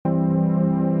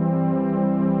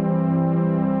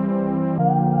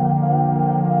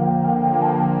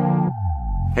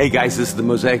Hey guys, this is the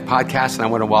Mosaic Podcast, and I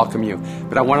want to welcome you.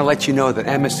 But I want to let you know that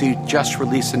MSC just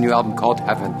released a new album called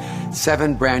Heaven.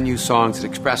 7 brand new songs that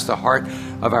express the heart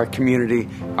of our community,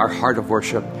 our heart of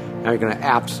worship, and are going to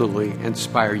absolutely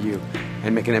inspire you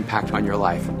and make an impact on your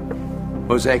life.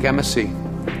 Mosaic MSC,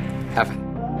 Heaven.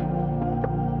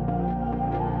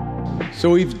 So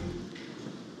we've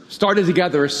started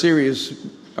together a series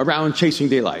around chasing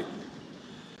daylight.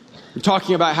 We're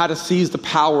talking about how to seize the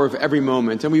power of every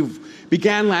moment, and we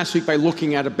began last week by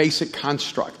looking at a basic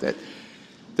construct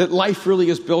that life really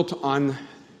is built on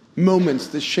moments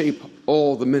that shape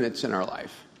all the minutes in our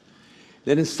life.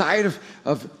 That inside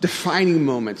of defining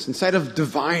moments, inside of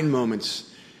divine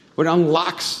moments, what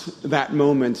unlocks that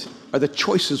moment are the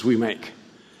choices we make.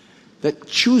 That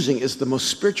choosing is the most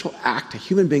spiritual act a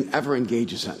human being ever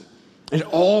engages in. And it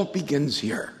all begins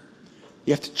here.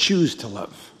 You have to choose to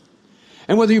live.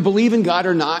 And whether you believe in God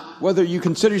or not, whether you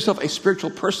consider yourself a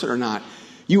spiritual person or not,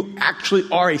 you actually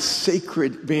are a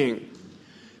sacred being.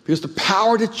 Because the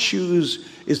power to choose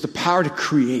is the power to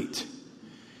create.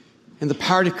 And the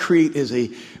power to create is a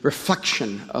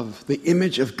reflection of the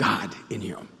image of God in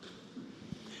you.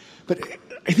 But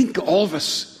I think all of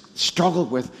us struggle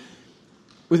with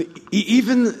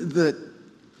even the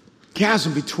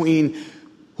chasm between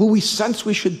who we sense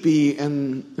we should be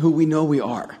and who we know we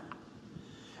are.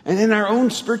 And in our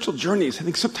own spiritual journeys, I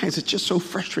think sometimes it's just so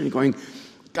frustrating going,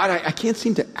 God, I can't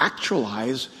seem to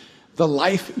actualize the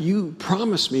life you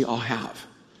promised me I'll have.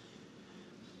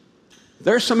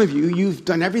 There are some of you, you've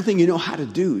done everything you know how to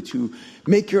do to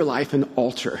make your life an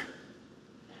altar.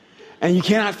 And you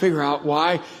cannot figure out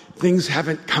why things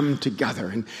haven't come together.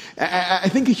 And I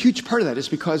think a huge part of that is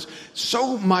because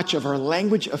so much of our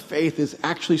language of faith is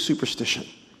actually superstition.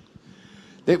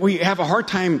 That we have a hard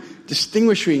time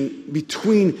distinguishing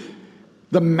between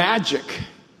the magic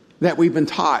that we've been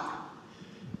taught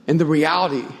and the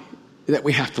reality that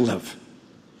we have to live.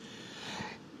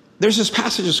 There's this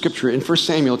passage of scripture in 1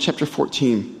 Samuel chapter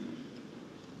 14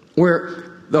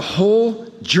 where the whole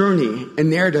journey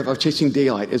and narrative of chasing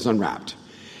daylight is unwrapped.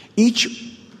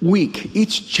 Each week,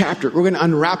 each chapter, we're going to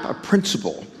unwrap a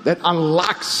principle that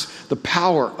unlocks the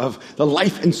power of the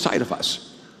life inside of us.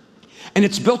 And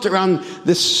it's built around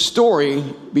this story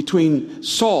between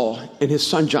Saul and his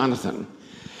son Jonathan.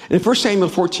 And in 1 Samuel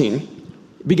 14,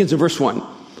 it begins in verse 1.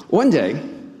 One day,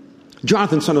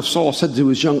 Jonathan, son of Saul, said to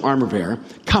his young armor bearer,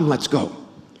 "Come, let's go.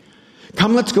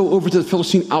 Come, let's go over to the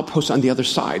Philistine outpost on the other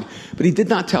side." But he did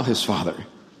not tell his father.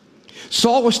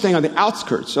 Saul was staying on the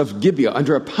outskirts of Gibeah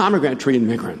under a pomegranate tree in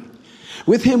Migron.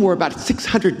 With him were about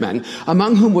 600 men,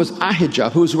 among whom was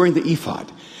Ahijah, who was wearing the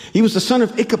ephod. He was the son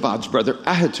of Ichabod's brother,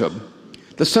 Ahitub,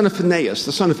 the son of Phinehas,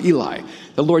 the son of Eli,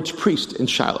 the Lord's priest in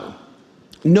Shiloh.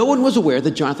 No one was aware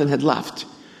that Jonathan had left.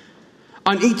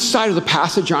 On each side of the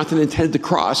pass that Jonathan intended to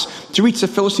cross to reach the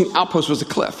Philistine outpost was a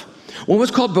cliff. One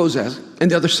was called Bozez and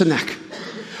the other Senech.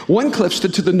 One cliff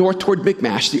stood to the north toward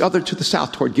Michmash, the other to the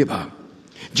south toward Gibeah.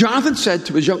 Jonathan said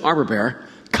to his young armor bearer,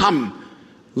 "Come,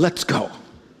 let's go.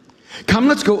 Come,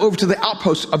 let's go over to the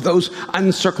outposts of those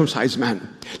uncircumcised men."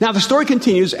 Now the story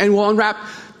continues and we'll unwrap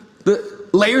the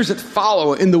layers that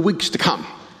follow in the weeks to come.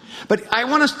 But I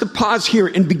want us to pause here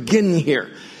and begin here.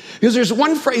 Because there's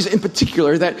one phrase in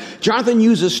particular that Jonathan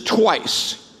uses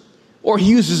twice, or he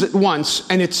uses it once,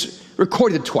 and it's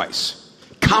recorded twice.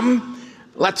 Come,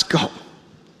 let's go.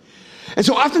 And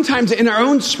so oftentimes in our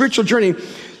own spiritual journey,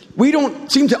 we don't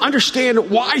seem to understand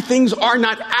why things are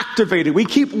not activated. We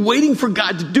keep waiting for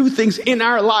God to do things in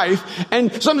our life.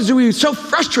 And sometimes we're so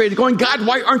frustrated going, "God,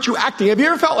 why aren't you acting?" Have you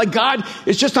ever felt like God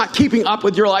is just not keeping up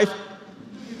with your life?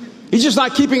 He's just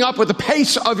not keeping up with the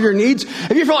pace of your needs.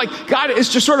 Have you felt like God is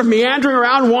just sort of meandering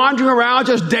around, wandering around,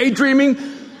 just daydreaming?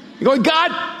 You're going,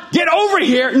 "God, get over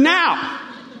here now.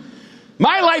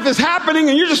 My life is happening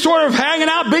and you're just sort of hanging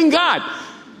out being God.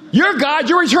 You're God,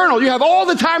 you're eternal. You have all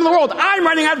the time in the world. I'm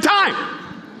running out of time."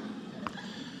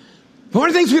 But one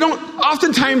of the things we don't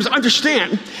oftentimes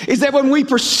understand is that when we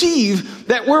perceive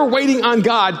that we're waiting on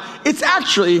God, it's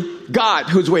actually God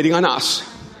who's waiting on us.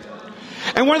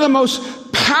 And one of the most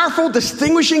powerful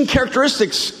distinguishing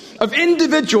characteristics of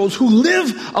individuals who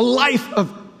live a life of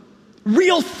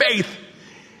real faith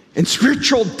and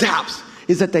spiritual depth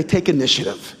is that they take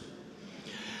initiative.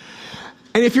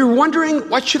 And if you're wondering,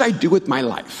 what should I do with my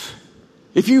life?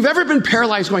 If you've ever been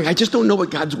paralyzed going, "I just don't know what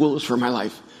God's will is for my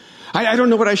life. I don't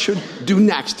know what I should do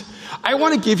next." I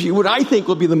want to give you what I think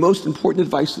will be the most important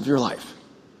advice of your life.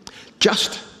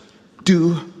 Just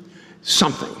do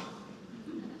something.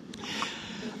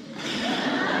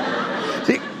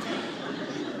 See,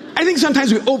 I think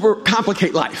sometimes we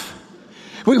overcomplicate life.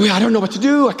 I don't know what to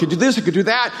do. I could do this, I could do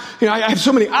that. I have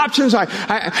so many options.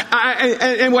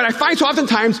 And what I find so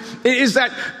oftentimes is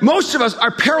that most of us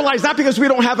are paralyzed not because we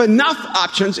don't have enough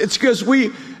options, it's because we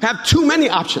have too many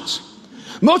options.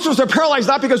 Most of us are paralyzed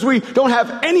not because we don't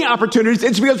have any opportunities,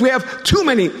 it's because we have too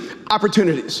many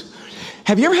opportunities.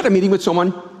 Have you ever had a meeting with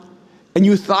someone and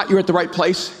you thought you were at the right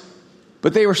place,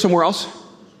 but they were somewhere else?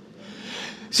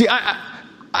 See,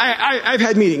 I've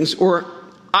had meetings where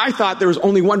I thought there was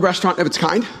only one restaurant of its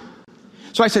kind.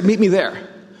 So I said, meet me there.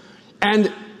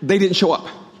 And they didn't show up.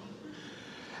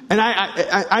 And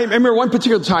I remember one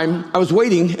particular time, I was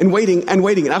waiting, and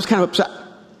I was kind of upset.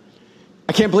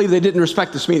 I can't believe they didn't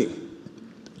respect this meeting.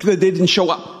 They didn't show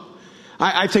up.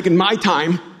 I've taken my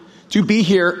time to be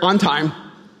here on time,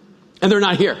 and they're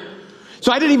not here.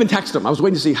 So I didn't even text them. I was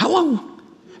waiting to see,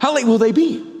 how late will they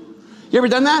be? You ever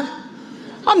done that?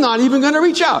 I'm not even going to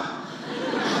reach out.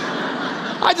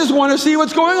 I just want to see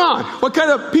what's going on, what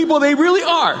kind of people they really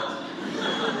are.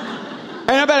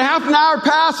 And about half an hour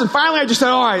passed, and finally I just said,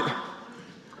 all right,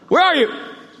 where are you?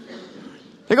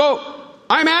 They go,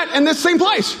 I'm in this same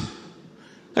place.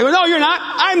 I go, no, you're not.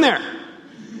 I'm there.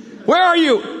 Where are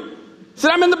you? I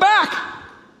said, I'm in the back.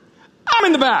 I'm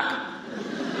in the back.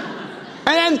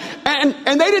 And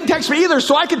they didn't text me either,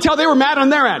 so I could tell they were mad on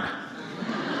their end.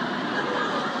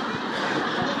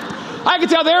 I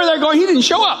could tell they were there going, he didn't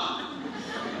show up.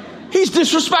 He's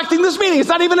disrespecting this meeting. It's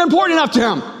not even important enough to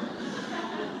him.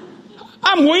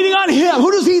 I'm waiting on him.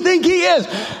 Who does he think he is?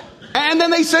 And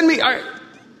then they send me,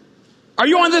 are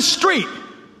you on this street? I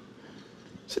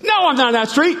said, no, I'm not on that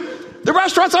street. The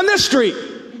restaurant's on this street.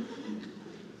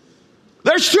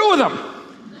 There's two of them.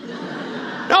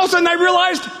 And all of a sudden I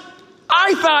realized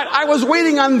I thought I was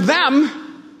waiting on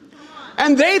them,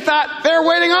 and they thought they were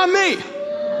waiting on me.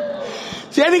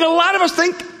 See, I think a lot of us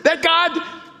think that God,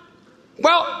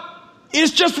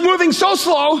 is just moving so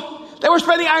slow that we're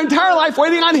spending our entire life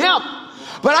waiting on Him.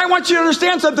 But I want you to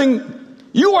understand something.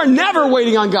 You are never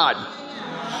waiting on God.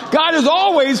 God is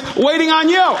always waiting on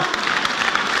you.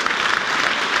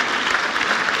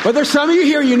 But there's some of you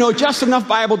here, you know just enough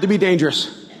Bible to be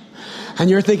dangerous. And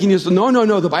you're thinking,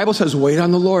 no, the Bible says wait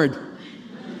on the Lord.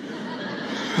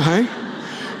 Right?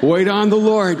 Wait on the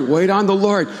Lord, wait on the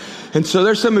Lord. And so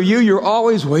there's some of you, you're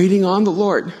always waiting on the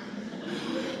Lord.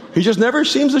 He just never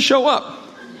seems to show up.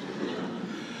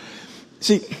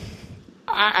 See,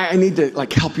 I need to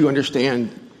help you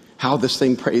understand how this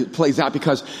thing plays out,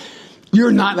 because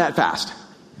you're not that fast.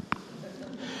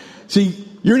 See,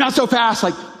 you're not so fast,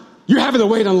 you're having to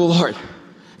wait on the Lord.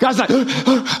 God's like,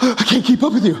 I can't keep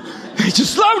up with you.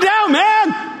 Just slow down,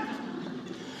 man.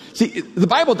 See, the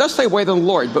Bible does say wait on the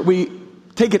Lord, but we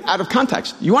take it out of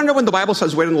context. You want to know when the Bible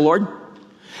says wait on the Lord?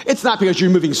 It's not because you're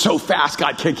moving so fast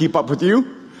God can't keep up with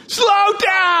you. Slow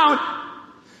down.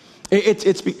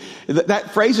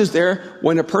 That phrase is there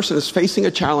when a person is facing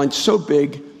a challenge so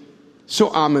big, so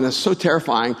ominous, so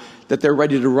terrifying that they're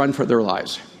ready to run for their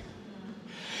lives.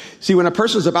 See, when a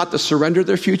person is about to surrender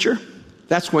their future,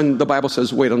 that's when the Bible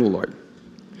says wait on the Lord.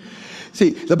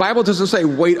 See, the Bible doesn't say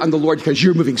wait on the Lord because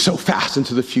you're moving so fast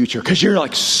into the future, because you're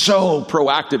so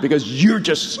proactive, because you're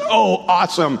just so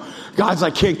awesome. God's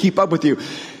can't keep up with you.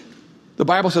 The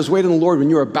Bible says wait on the Lord when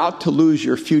you're about to lose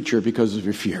your future because of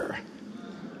your fear.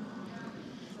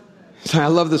 So I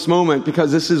love this moment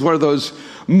because this is one of those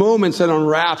moments that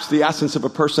unwraps the essence of a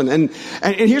person. And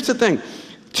here's the thing.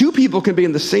 Two people can be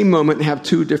in the same moment and have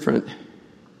two different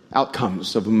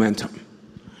outcomes of momentum.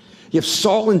 You have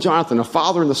Saul and Jonathan, a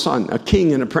father and a son, a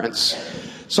king and a prince.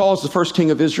 Saul is the first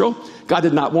king of Israel. God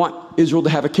did not want Israel to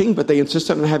have a king, but they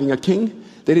insisted on having a king.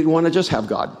 They didn't want to just have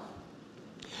God.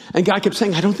 And God kept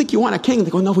saying, I don't think you want a king. They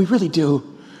go, no, we really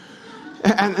do.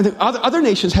 And the other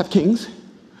nations have kings.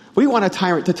 We want a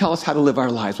tyrant to tell us how to live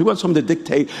our lives. We want someone to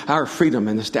dictate our freedom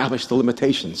and establish the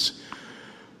limitations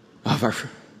of our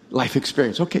life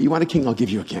experience. Okay, you want a king? I'll give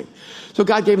you a king. So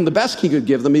God gave them the best king he could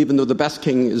give them, even though the best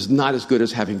king is not as good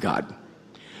as having God.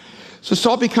 So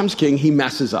Saul becomes king. He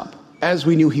messes up, as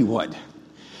we knew he would.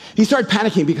 He started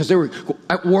panicking because they were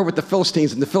at war with the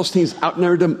Philistines, and the Philistines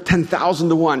outnumbered them 10,000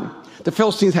 to 1. The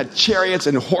Philistines had chariots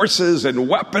and horses and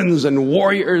weapons and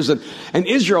warriors, and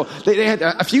Israel, they had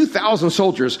a few thousand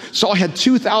soldiers. Saul had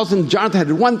 2,000, Jonathan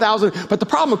had 1,000. But the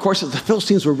problem, of course, is the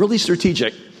Philistines were really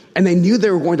strategic, and they knew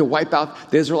they were going to wipe out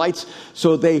the Israelites.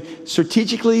 So they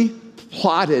strategically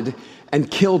plotted and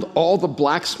killed all the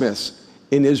blacksmiths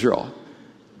in Israel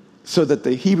so that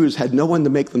the Hebrews had no one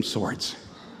to make them swords.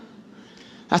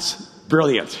 That's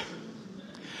brilliant.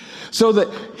 So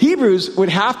the Hebrews would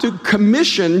have to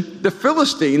commission the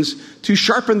Philistines to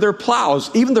sharpen their plows.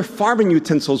 Even their farming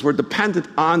utensils were dependent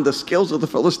on the skills of the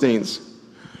Philistines.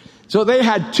 So they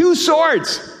had 2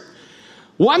 swords.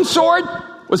 One sword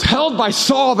was held by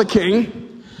Saul the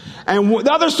king, and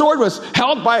the other sword was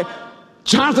held by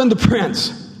Jonathan the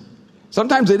prince.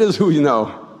 Sometimes it is who you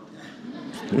know.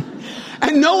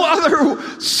 And no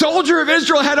other soldier of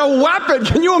Israel had a weapon.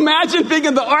 Can you imagine being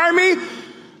in the army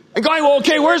and going, well,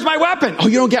 okay, where's my weapon? Oh,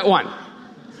 you don't get one.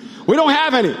 We don't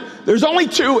have any. There's only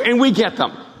 2 and we get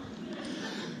them.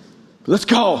 Let's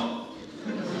go.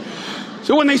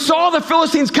 So when they saw the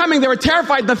Philistines coming, they were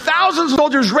terrified. The thousands of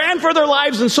soldiers ran for their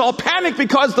lives, and Saul panicked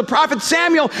because the prophet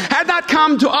Samuel had not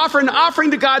come to offer an offering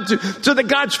to God so that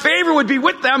God's favor would be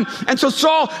with them. And so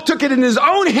Saul took it in his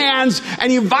own hands,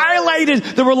 and he violated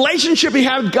the relationship he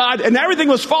had with God, and everything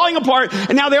was falling apart.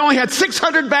 And now they only had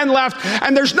 600 men left,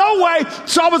 and there's no way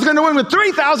Saul was going to win with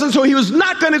 3,000, so he was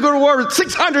not going to go to war with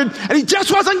 600, and he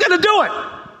just wasn't going to do it.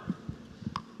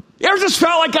 You ever just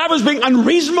felt like God was being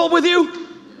unreasonable with you?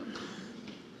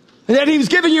 And that he was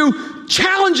giving you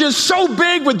challenges so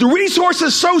big with the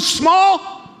resources so small?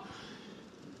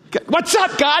 What's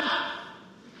up, God?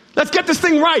 Let's get this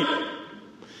thing right.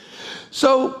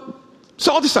 So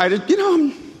Saul decided,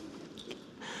 I'm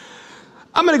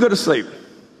going to go to sleep.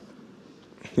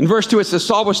 In verse 2 it says,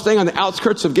 Saul was staying on the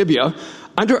outskirts of Gibeah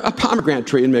under a pomegranate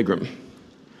tree in Migron.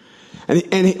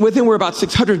 And with him were about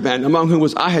 600 men, among whom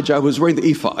was Ahijah, who was wearing the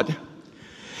ephod.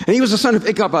 And he was the son of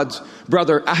Ichabod's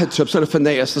brother Ahitub, son of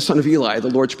Phinehas, the son of Eli, the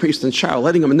Lord's priest in Shiloh,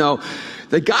 letting him know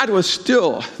that God was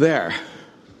still there.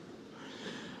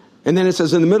 And then it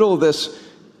says, in the middle of this,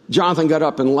 Jonathan got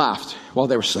up and left while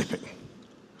they were sleeping.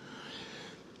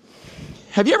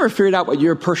 Have you ever figured out what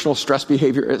your personal stress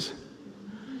behavior is?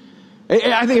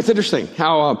 I think it's interesting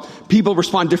how people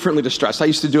respond differently to stress. I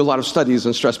used to do a lot of studies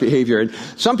on stress behavior. And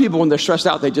some people, when they're stressed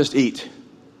out, they just eat.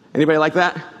 Anybody like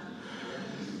that?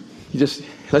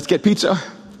 Let's get pizza.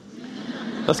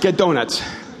 Let's get donuts.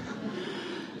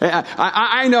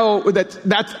 I know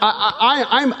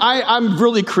I'm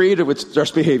really creative with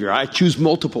stress behavior. I choose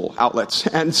multiple outlets.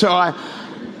 And so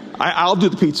I'll do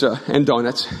the pizza and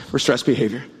donuts for stress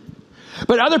behavior.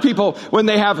 But other people, when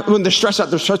they're stressed out,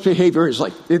 their stress behavior is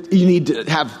like, you need to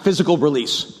have physical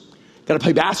release. Got to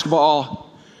play basketball.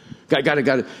 Got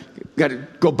to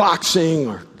go boxing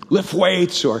or lift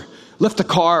weights or lift a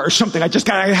car or something. I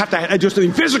have to do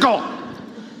something physical.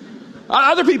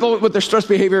 Other people with their stress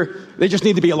behavior, they just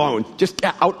need to be alone. Just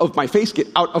get out of my face, get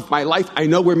out of my life. I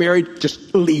know we're married.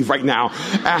 Just leave right now.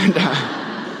 And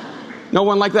no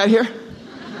one like that here?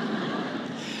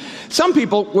 Some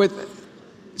people with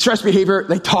stress behavior,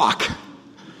 they talk.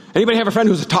 Anybody have a friend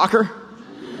who's a talker?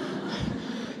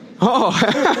 Oh,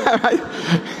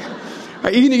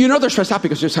 you know they're stressed out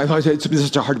because it's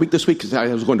such a hard week this week because I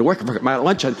was going to work. I forgot my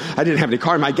lunch and I didn't have any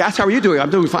car in my gas. How are you doing? I'm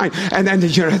doing fine. And then,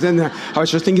 I was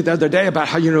just thinking the other day about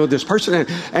how this person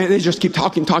and they just keep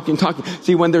talking.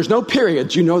 See, when there's no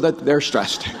periods, you know that they're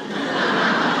stressed.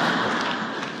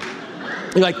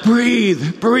 You're like, breathe.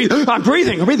 I'm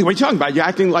breathing. What are you talking about? You're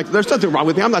acting like there's nothing wrong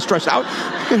with me. I'm not stressed out.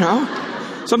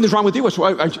 Something's wrong with you.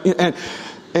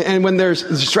 And when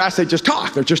there's stress, they just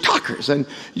talk. They're just talkers. And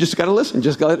you just got to listen.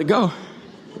 Just got to let it go.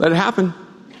 Let it happen.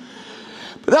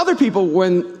 But other people,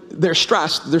 when they're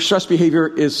stressed, their stress behavior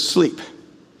is sleep.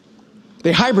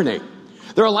 They hibernate.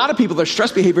 There are a lot of people, their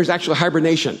stress behavior is actually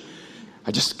hibernation.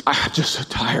 I'm just so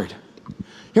tired. You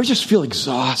ever just feel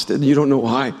exhausted and you don't know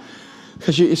why?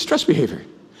 Because it's stress behavior.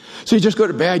 So you just go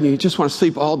to bed and you just want to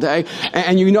sleep all day.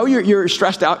 And you're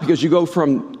stressed out because you go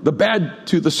from the bed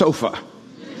to the sofa.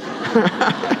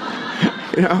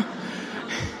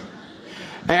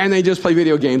 And they just play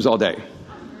video games all day.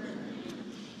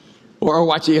 Or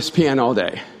watch ESPN all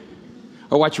day.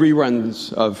 Or watch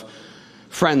reruns of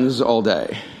Friends all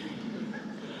day.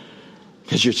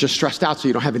 Because you're just stressed out so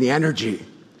you don't have any energy.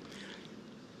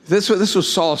 This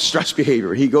was Saul's stress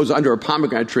behavior. He goes under a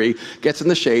pomegranate tree, gets in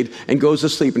the shade, and goes to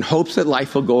sleep in hopes that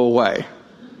life will go away.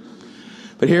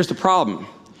 But here's the problem.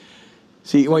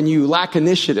 See, when you lack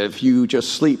initiative, you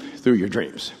just sleep through your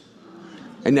dreams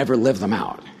and never live them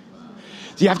out.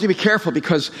 So you have to be careful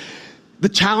because the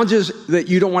challenges that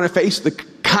you don't want to face, the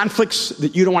conflicts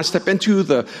that you don't want to step into,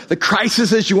 the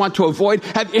crises you want to avoid.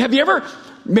 Have you ever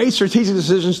made strategic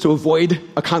decisions to avoid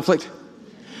a conflict?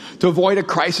 To avoid a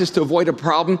crisis, to avoid a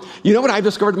problem? You know what I've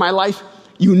discovered in my life?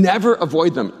 You never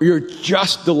avoid them. You're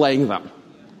just delaying them.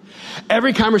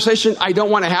 Every conversation I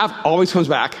don't want to have always comes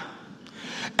back.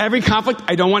 Every conflict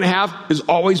I don't want to have is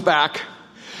always back.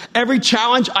 Every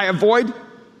challenge I avoid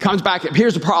comes back.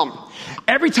 Here's the problem.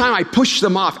 Every time I push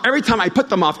them off, every time I put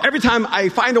them off, every time I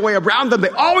find a way around them, they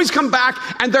always come back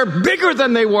and they're bigger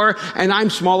than they were and I'm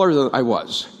smaller than I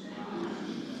was.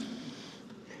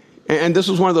 And this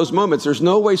was one of those moments. There's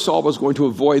no way Saul was going to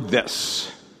avoid this.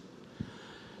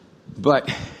 But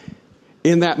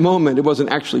in that moment, it wasn't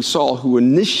actually Saul who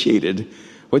initiated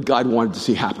what God wanted to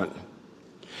see happen.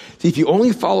 See, if you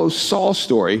only follow Saul's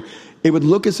story, it would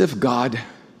look as if God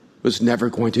was never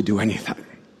going to do anything.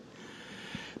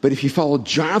 But if you follow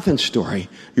Jonathan's story,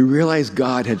 you realize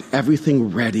God had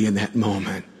everything ready in that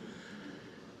moment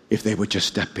if they would just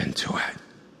step into it.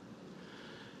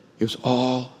 It was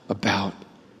all about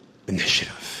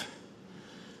initiative.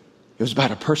 It was about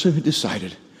a person who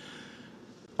decided,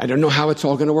 I don't know how it's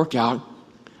all going to work out.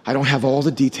 I don't have all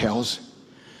the details.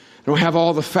 I don't have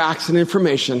all the facts and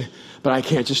information, but I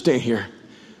can't just stay here.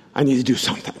 I need to do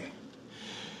something.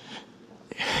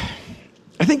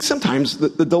 I think sometimes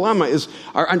the dilemma is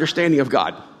our understanding of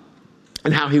God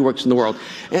and how he works in the world.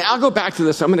 And I'll go back to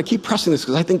this. I'm going to keep pressing this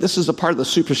because I think this is a part of the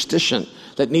superstition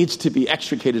that needs to be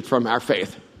extricated from our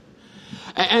faith.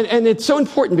 And it's so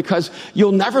important because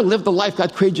you'll never live the life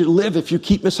God created you to live if you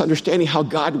keep misunderstanding how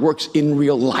God works in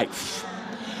real life.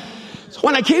 So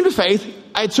when I came to faith,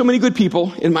 I had so many good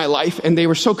people in my life, and they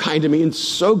were so kind to me and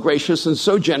so gracious and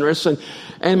so generous. And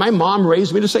my mom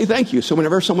raised me to say thank you. So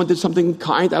whenever someone did something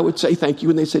kind, I would say thank you.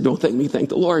 And they said, don't thank me, thank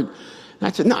the Lord. And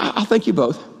I said, no, I'll thank you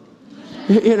both.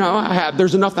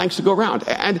 There's enough thanks to go around.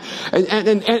 And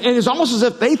it's almost as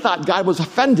if they thought God was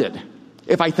offended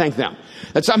if I thanked them.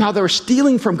 That somehow they were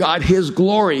stealing from God his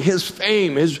glory, his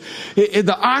fame,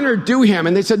 the honor due him.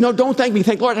 And they said, no, don't thank me,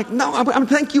 thank the Lord. No, I'm going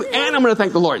to thank you and I'm going to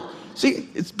thank the Lord. See,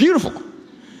 it's beautiful.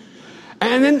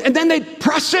 And then they'd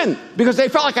press in because they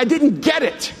felt like I didn't get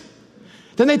it.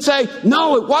 Then they'd say,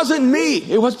 no, it wasn't me.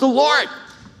 It was the Lord.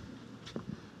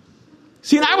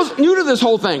 See, and I was new to this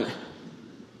whole thing.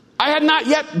 I had not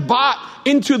yet bought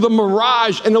into the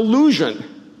mirage and illusion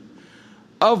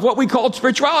of what we called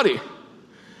spirituality.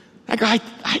 I go,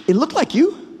 it looked like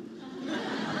you.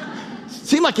 It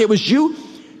seemed like it was you.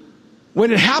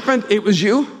 When it happened, it was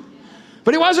you.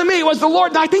 But it wasn't me. It was the Lord.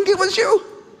 And I think it was you.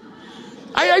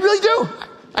 I really do.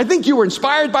 I think you were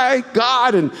inspired by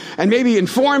God and maybe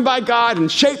informed by God and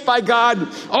shaped by God.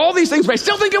 All these things, but I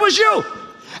still think it was you.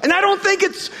 And I don't think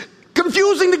it's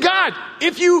confusing to God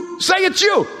if you say it's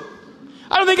you.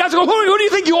 I don't think God's going, who do you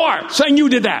think you are saying you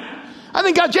did that? I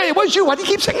think God, Jay, it was you. Why do you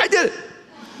keep saying I did it?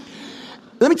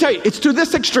 Let me tell you, it's to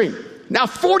this extreme. Now,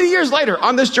 40 years later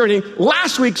on this journey,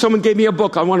 last week someone gave me a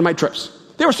book on one of my trips.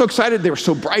 They were so excited. They were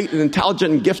so bright and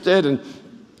intelligent and gifted and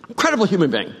incredible human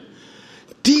being.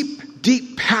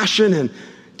 Deep passion and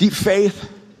deep faith.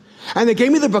 And they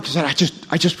gave me the book and said,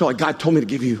 I just feel like God told me to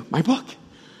give you my book.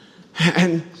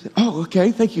 And, oh,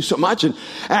 okay, thank you so much. And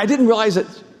I didn't realize that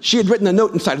she had written a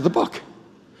note inside of the book.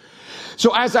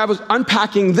 So as I was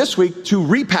unpacking this week to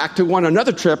repack to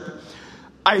another trip,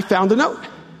 I found a note.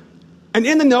 And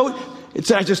in the note, it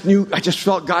said, I just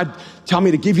felt God tell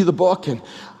me to give you the book. And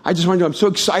I just wanted to know, I'm so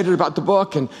excited about the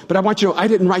book. But I want you to know, I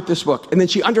didn't write this book. And then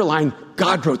she underlined,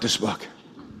 God wrote this book.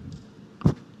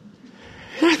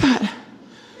 And I thought,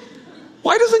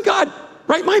 why doesn't God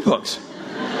write my books?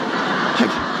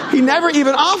 He never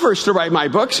even offers to write my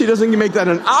books. He doesn't even make that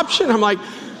an option. I'm like,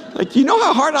 you know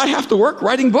how hard I have to work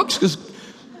writing books? Because,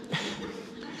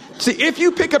 see, if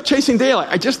you pick up Chasing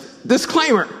Daylight,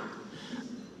 disclaimer,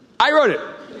 I wrote it,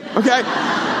 okay?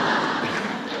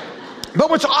 But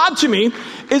what's odd to me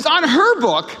is on her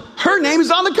book, her name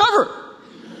is on the cover.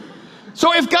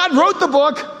 So if God wrote the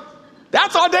book,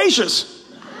 that's audacious.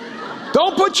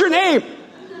 Don't put your name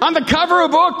on the cover of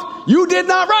a book you did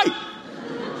not write.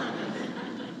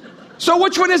 So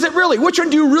which one is it really? Which one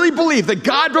do you really believe? That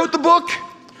God wrote the book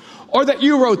or that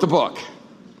you wrote the book?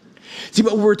 See,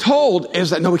 what we're told is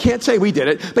that, no, we can't say we did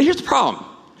it. But here's the problem.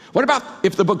 What about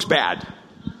if the book's bad?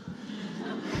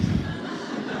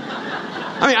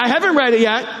 I mean, I haven't read it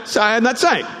yet, so I'm not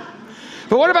saying.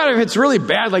 But what about if it's really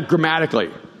bad, like grammatically?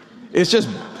 It's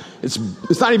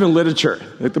not even literature.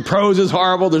 Like the prose is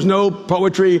horrible. There's no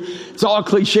poetry. It's all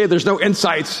cliche. There's no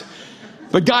insights.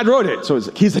 But God wrote it. So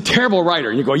he's a terrible writer.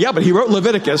 And you go, yeah, but he wrote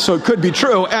Leviticus, so it could be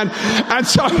true. And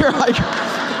so you're like,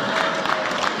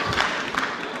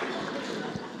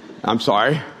 I'm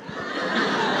sorry.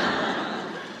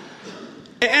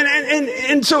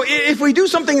 And so if we do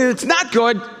something that's not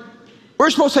good, we're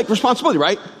supposed to take responsibility,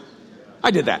 right?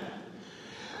 I did that.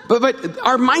 But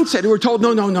our mindset, we're told,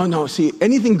 no. See,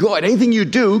 anything good, anything you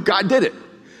do, God did it.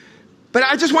 But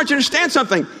I just want you to understand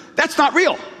something. That's not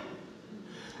real.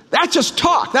 That's just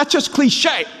talk. That's just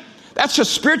cliche. That's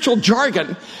just spiritual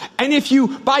jargon. And if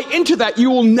you buy into that, you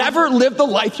will never live the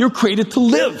life you're created to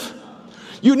live.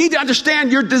 You need to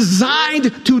understand you're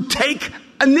designed to take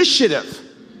initiative.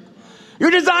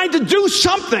 You're designed to do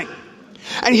something.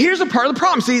 And here's a part of the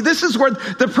problem. See, this is where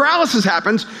the paralysis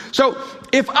happens. So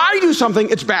if I do something,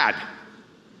 it's bad.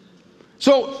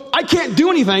 So I can't do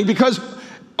anything because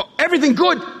everything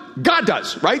good, God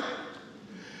does, right?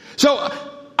 So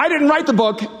I didn't write the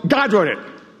book, God wrote it.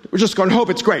 We're just going to hope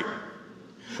it's great.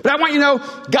 But I want you to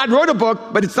know, God wrote a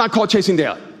book, but it's not called Chasing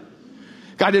Daily.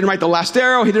 God didn't write The Last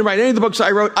Arrow. He didn't write any of the books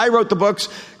I wrote. I wrote the books.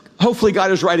 Hopefully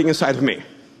God is writing inside of me.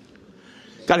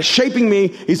 God is shaping me.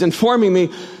 He's informing me.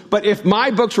 But if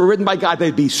my books were written by God,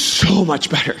 they'd be so much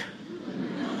better.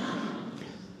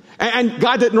 And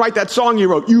God didn't write that song you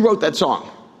wrote. You wrote that song.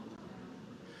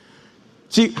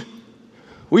 See,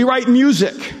 we write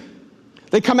music.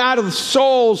 They come out of the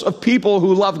souls of people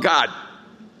who love God.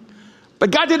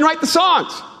 But God didn't write the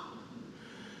songs.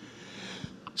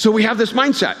 So we have this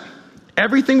mindset.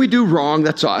 Everything we do wrong,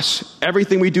 that's us.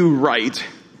 Everything we do right,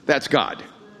 that's God.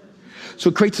 So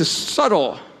it creates a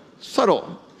subtle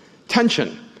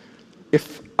tension.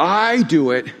 If I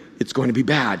do it, it's going to be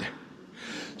bad.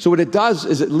 So what it does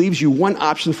is it leaves you one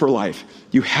option for life.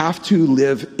 You have to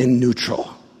live in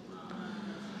neutral.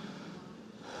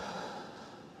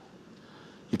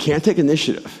 You can't take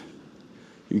initiative.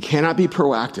 You cannot be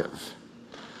proactive.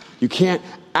 You can't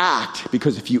act,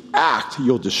 because if you act,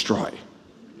 you'll destroy.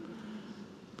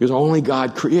 Because only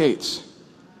God creates.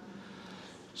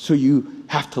 So you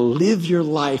have to live your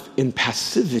life in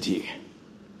passivity,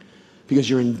 because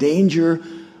you're in danger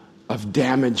of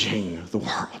damaging the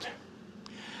world.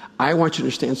 I want you to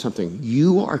understand something.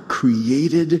 You are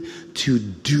created to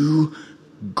do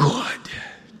good.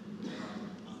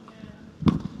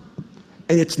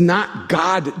 And it's not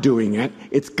God doing it.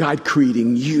 It's God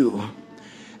creating you.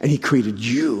 And he created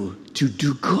you to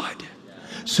do good.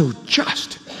 So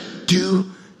just do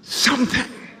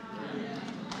something.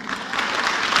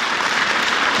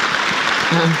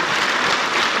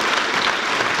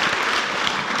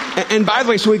 And by the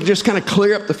way, so we can just kind of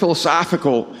clear up the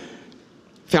philosophical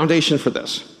foundation for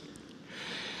this.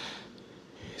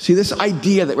 See, this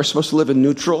idea that we're supposed to live in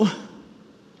neutral,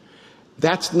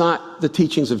 that's not the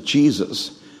teachings of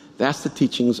Jesus. That's the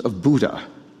teachings of Buddha.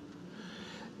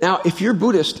 Now, if you're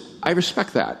Buddhist, I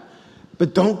respect that.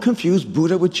 But don't confuse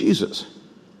Buddha with Jesus.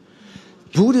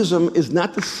 Buddhism is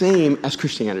not the same as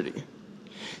Christianity.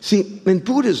 See, in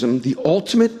Buddhism, the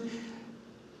ultimate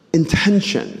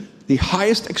intention, the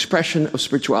highest expression of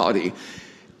spirituality,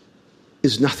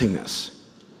 is nothingness.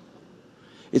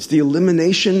 It's the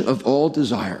elimination of all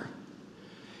desire.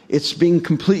 It's being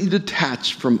completely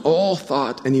detached from all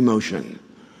thought and emotion.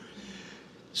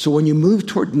 So when you move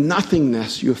toward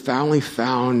nothingness, you have finally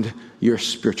found your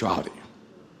spirituality.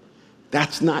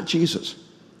 That's not Jesus.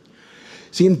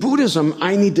 See, in Buddhism,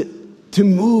 I need to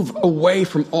move away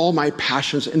from all my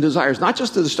passions and desires, not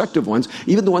just the destructive ones,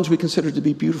 even the ones we consider to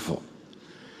be beautiful.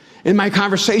 In my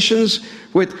conversations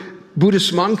with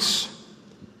Buddhist monks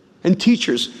and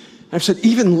teachers, I've said,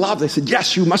 even love, they said,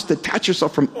 yes, you must detach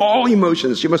yourself from all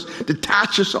emotions. You must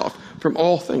detach yourself from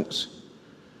all things.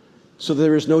 So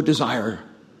there is no desire.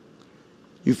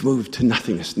 You've moved to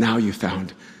nothingness. Now you've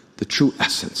found the true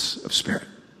essence of spirit.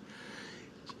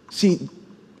 See,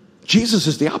 Jesus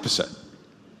is the opposite.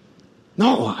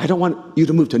 No, I don't want you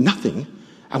to move to nothing.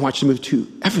 I want you to move to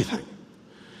everything.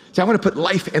 See, I want to put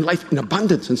life in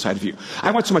abundance inside of you.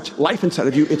 I want so much life inside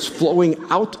of you, it's flowing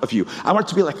out of you. I want it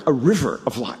to be like a river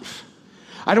of life.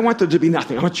 I don't want there to be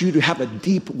nothing. I want you to have a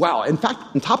deep well. In fact,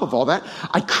 on top of all that,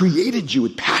 I created you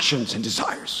with passions and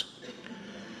desires.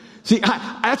 See,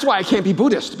 that's why I can't be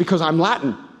Buddhist, because I'm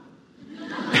Latin.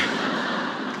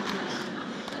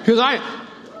 Because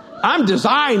I'm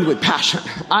designed with passion.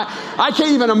 I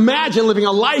can't even imagine living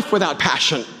a life without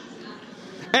passion.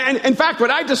 And in fact,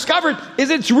 what I discovered is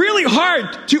it's really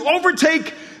hard to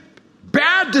overtake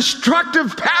bad,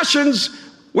 destructive passions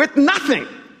with nothing.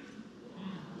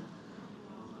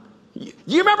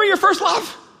 You remember your first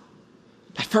love?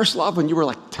 That first love when you were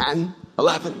like 10,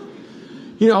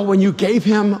 11? You know, when you gave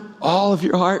him all of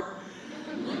your heart.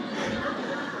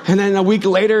 And then a week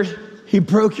later, he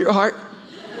broke your heart.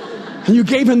 And you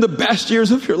gave him the best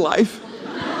years of your life.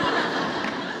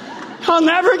 I'll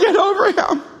never get over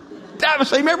him.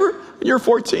 Devastating. Remember when you were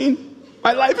 14?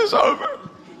 My life is over.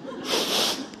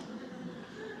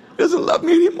 He doesn't love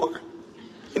me anymore.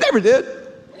 He never did.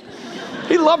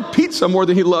 He loved pizza more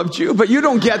than he loved you, but you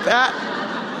don't get that.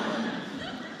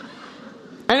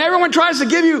 And everyone tries to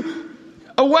give you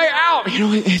a way out. You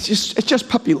know, it's just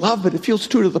puppy love, but it feels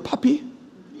true to the puppy.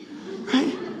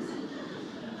 Right?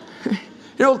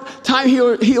 You know, time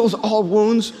heals all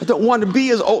wounds. I don't want to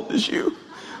be as old as you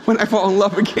when I fall in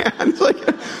love again. It's like,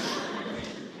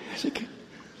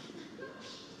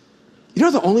 you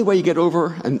know the only way you get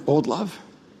over an old love?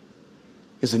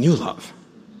 is a new love.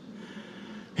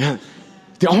 Yeah.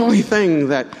 The only thing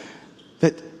that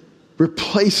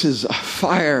replaces a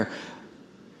fire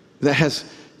that has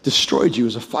destroyed you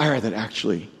is a fire that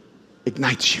actually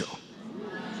ignites you.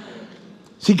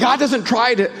 See, God doesn't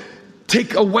try to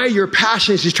take away your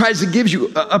passions. He tries to give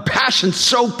you a passion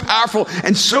so powerful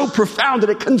and so profound that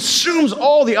it consumes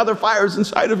all the other fires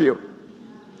inside of you.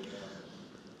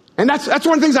 And that's one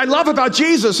of the things I love about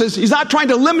Jesus is he's not trying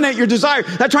to eliminate your desire,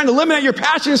 not trying to eliminate your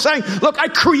passion. He's saying, look, I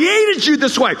created you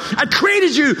this way. I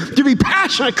created you to be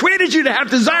passionate. I created you to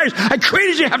have desires. I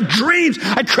created you to have dreams.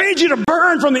 I created you to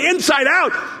burn from the inside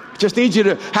out. I just need you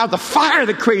to have the fire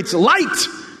that creates light,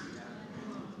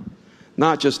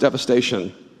 not just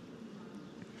devastation.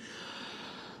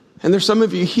 And there's some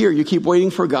of you here, you keep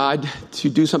waiting for God to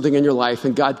do something in your life,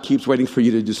 and God keeps waiting for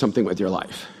you to do something with your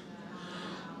life.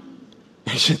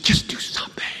 And he said, just do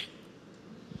something.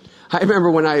 I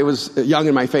remember when I was young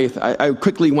in my faith, I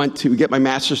quickly went to get my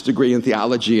master's degree in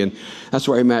theology, and that's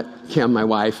where I met Kim, my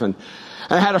wife. And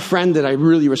I had a friend that I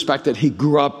really respected. He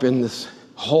grew up in this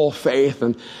whole faith,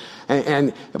 and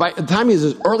by the time he was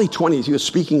in his early 20s, he was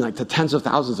speaking like to tens of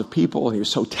thousands of people, and he was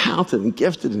so talented and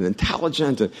gifted and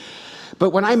intelligent. But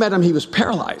when I met him, he was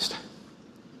paralyzed.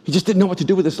 He just didn't know what to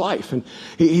do with his life, and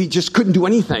he just couldn't do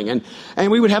anything.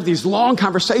 And we would have these long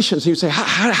conversations. He would say,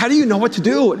 how do you know what to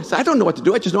do? And I said, I don't know what to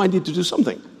do. I just know I need to do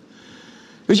something.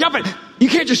 He goes, yeah, but you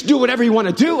can't just do whatever you want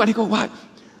to do. And I go, what?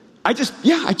 I just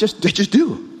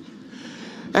do.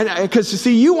 And because,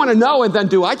 see, you want to know and then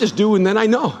do. I just do and then I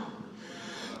know.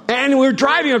 And we were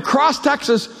driving across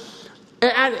Texas,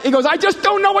 and he goes, I just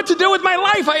don't know what to do with my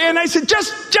life. And I said,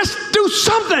 just do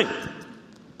something.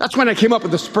 That's when I came up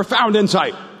with this profound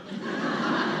insight.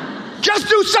 Just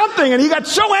do something. And he got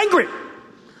so angry. He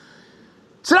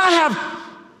said,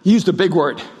 he used a big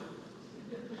word.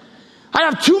 I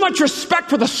have too much respect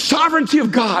for the sovereignty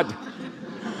of God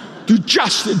to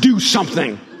just do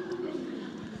something.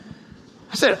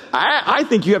 I said, I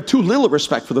think you have too little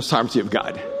respect for the sovereignty of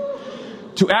God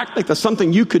to act like the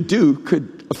something you could do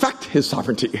could affect his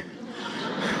sovereignty.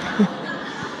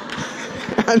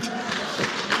 And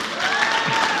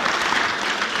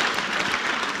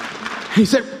he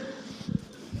said,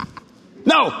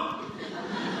 no,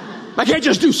 I can't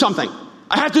just do something.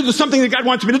 I have to do something that God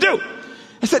wants me to do.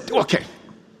 I said, okay,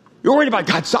 you're worried about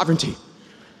God's sovereignty,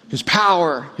 his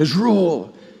power, his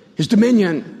rule, his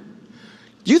dominion.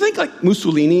 Do you think like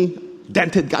Mussolini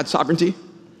dented God's sovereignty?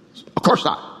 Of course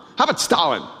not. How about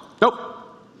Stalin? Nope.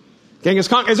 Genghis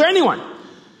Khan. Is there anyone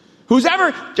who's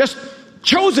ever just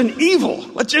chosen evil?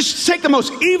 Let's just take the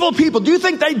most evil people. Do you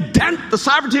think they dent the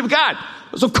sovereignty of God?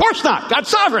 Of course not. God's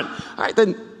sovereign. All right,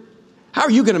 then how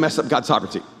are you going to mess up God's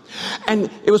sovereignty? And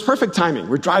it was perfect timing.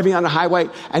 We're driving on a highway,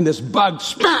 and this bug,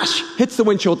 smash, hits the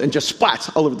windshield and just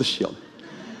splats all over the shield.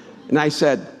 And I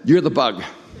said, you're the bug.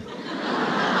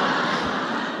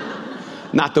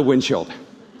 Not the windshield.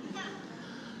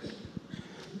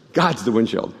 God's the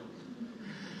windshield.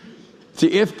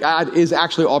 See, if God is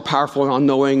actually all-powerful and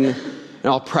all-knowing and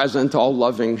all-present,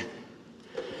 all-loving,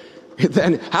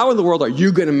 then how in the world are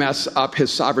you going to mess up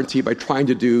his sovereignty by trying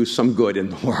to do some good in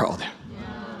the world?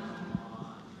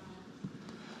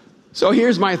 So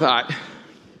here's my thought.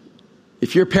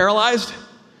 If you're paralyzed,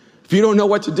 if you don't know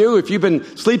what to do, if you've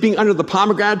been sleeping under the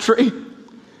pomegranate tree,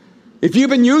 if you've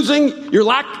been using your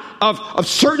lack of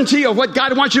certainty of what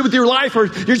God wants you to do with your life, or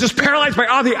you're just paralyzed by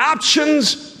all the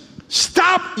options,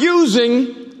 stop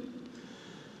using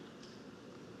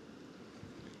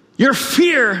your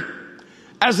fear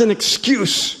as an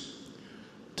excuse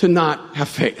to not have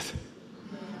faith.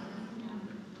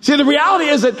 See, the reality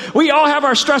is that we all have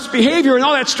our stress behavior, and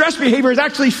all that stress behavior is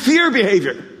actually fear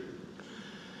behavior.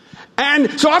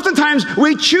 And so oftentimes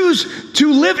we choose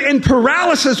to live in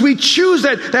paralysis. We choose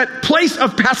that place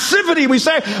of passivity. We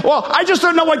say, well, I just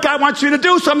don't know what God wants me to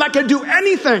do, so I'm not going to do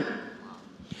anything.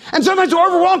 And sometimes we're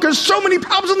overwhelmed because there's so many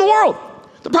problems in the world.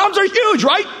 The problems are huge,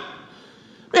 right?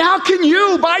 I mean, how can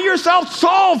you by yourself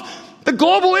solve the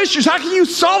global issues? How can you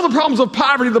solve the problems of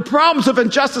poverty, the problems of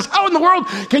injustice? How in the world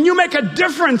can you make a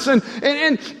difference in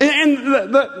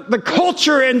the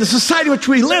culture and the society in which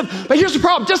we live? But here's the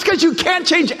problem. Just because you can't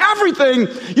change everything,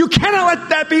 you cannot let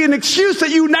that be an excuse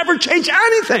that you never change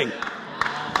anything.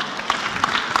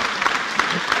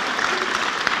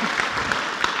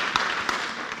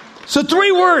 So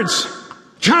 3 words.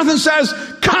 Jonathan says,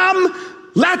 come,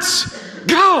 let's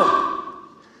go.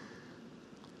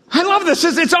 I love this.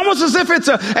 It's almost as if it's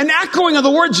an echoing of the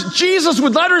words Jesus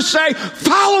would let her say,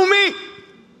 follow me.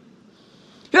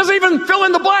 He doesn't even fill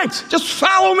in the blanks. Just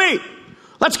follow me.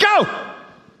 Let's go.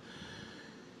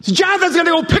 So Jonathan's going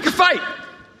to go pick a fight.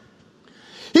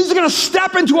 He's going to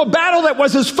step into a battle that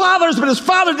was his father's, but his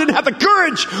father didn't have the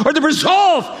courage or the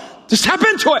resolve to step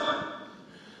into it.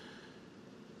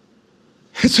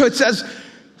 And so it says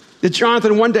that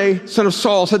Jonathan, one day, son of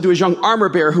Saul, said to his young armor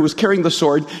bearer who was carrying the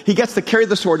sword, he gets to carry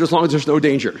the sword as long as there's no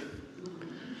danger.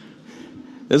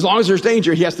 As long as there's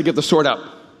danger, he has to give the sword up.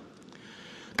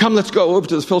 Come, let's go over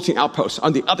to the Philistine outpost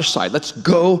on the other side. Let's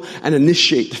go and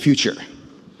initiate the future.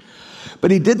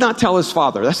 But he did not tell his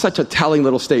father. That's such a telling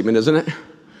little statement, isn't it?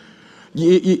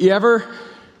 You ever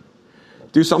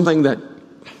do something that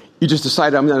you just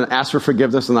decide, I'm going to ask for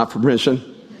forgiveness and not for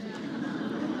permission?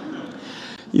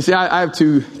 You see, I have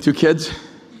two kids,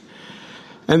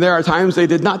 and there are times they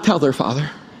did not tell their father.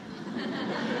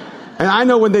 And I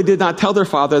know when they did not tell their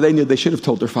father, they knew they should have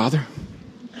told their father.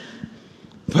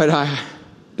 But I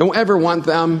don't ever want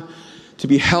them to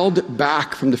be held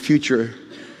back from the future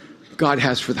God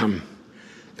has for them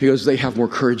because they have more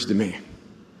courage than me.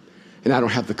 And I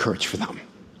don't have the courage for them.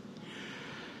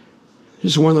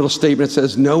 There's one little statement that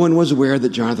says, no one was aware that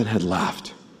Jonathan had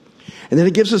left. And then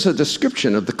it gives us a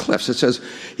description of the cliffs. It says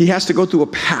he has to go through a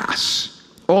pass.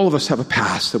 All of us have a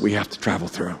pass that we have to travel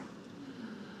through.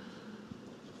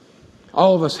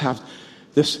 All of us have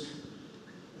this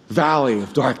valley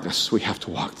of darkness we have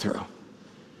to walk through.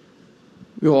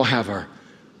 We all have our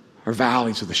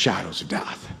valleys of the shadows of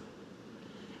death.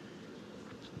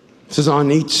 It says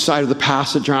on each side of the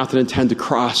pass that Jonathan intended to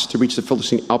cross to reach the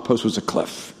Philistine outpost was a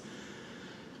cliff.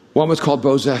 One was called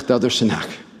Bozeth, the other Senech.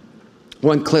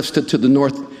 One cliff stood to the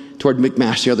north toward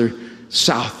Michmash, the other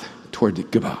south toward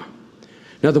Gibeah.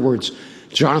 In other words,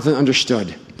 Jonathan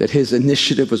understood that his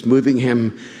initiative was moving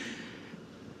him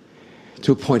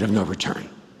to a point of no return.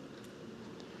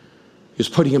 He was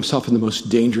putting himself in the most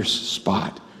dangerous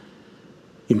spot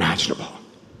imaginable.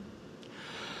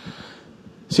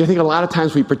 See, I think a lot of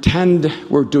times we pretend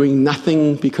we're doing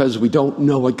nothing because we don't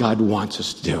know what God wants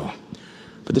us to do.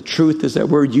 But the truth is that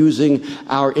we're using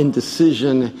our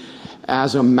indecision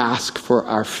as a mask for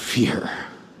our fear.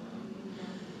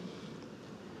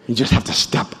 You just have to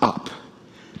step up.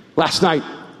 Last night,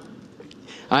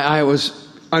 I was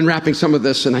unwrapping some of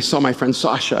this and I saw my friend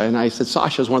Sasha, and I said,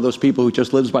 Sasha is one of those people who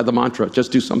just lives by the mantra,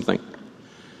 just do something.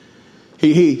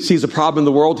 He sees a problem in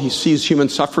the world, he sees human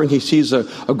suffering, he sees a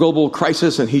global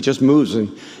crisis, and he just moves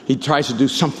and he tries to do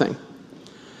something.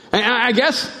 And I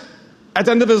guess at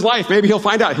the end of his life, maybe he'll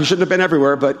find out he shouldn't have been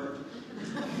everywhere, but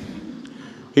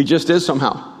he just is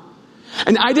somehow.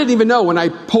 And I didn't even know when I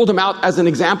pulled him out as an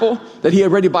example that he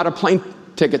had already bought a plane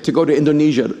ticket to go to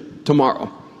Indonesia tomorrow,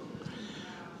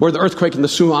 where the earthquake and the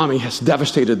tsunami has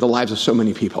devastated the lives of so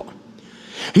many people.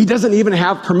 He doesn't even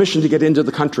have permission to get into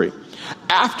the country.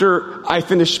 After I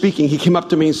finished speaking, he came up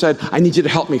to me and said, I need you to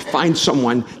help me find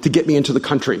someone to get me into the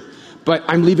country. But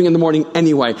I'm leaving in the morning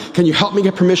anyway. Can you help me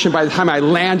get permission by the time I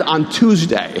land on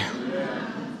Tuesday?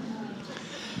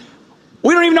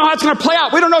 We don't even know how it's going to play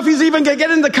out. We don't know if he's even going to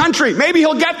get into the country. Maybe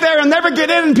he'll get there and never get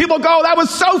in, and people go, that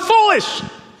was so foolish.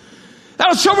 That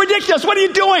was so ridiculous. What are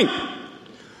you doing?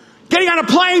 Getting on a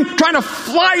plane, trying to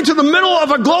fly into the middle of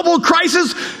a global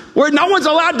crisis where no one's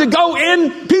allowed to go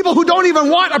in. People who don't even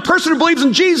want a person who believes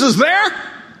in Jesus there.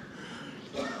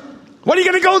 What are you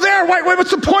going to go there?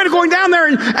 What's the point of going down there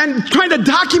and trying to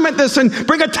document this and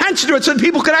bring attention to it so that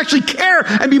people can actually care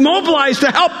and be mobilized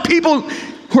to help people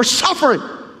who are suffering?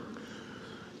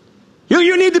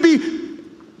 You need to be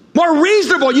more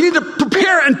reasonable. You need to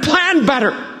prepare and plan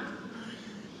better.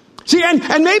 See,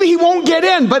 and maybe he won't get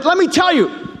in, but let me tell you,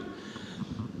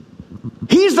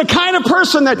 he's the kind of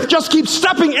person that just keeps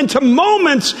stepping into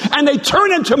moments and they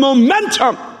turn into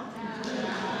momentum.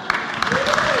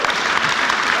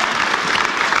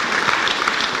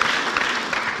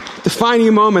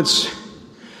 Defining moments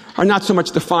are not so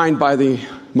much defined by the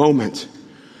moment.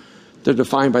 They're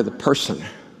defined by the person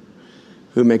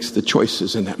who makes the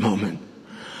choices in that moment.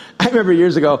 I remember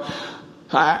years ago,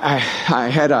 I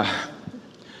had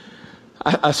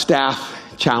a staff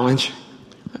challenge.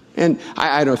 And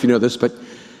I don't know if you know this, but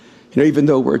even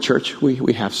though we're a church,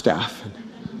 we have staff.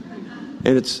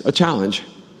 And it's a challenge.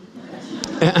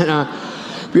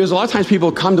 Because a lot of times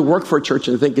people come to work for a church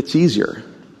and think it's easier.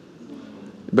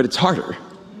 But it's harder.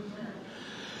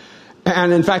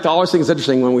 And in fact, I always think it's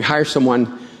interesting when we hire someone,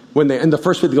 when they in the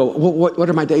first week they go, well, what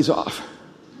are my days off?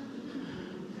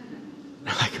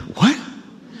 I'm like, what?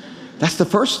 That's the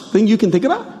first thing you can think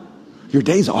about? Your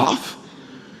days off?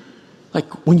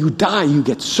 Like when you die, you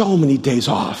get so many days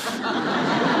off.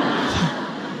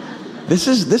 This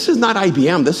is not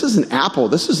IBM. This isn't Apple.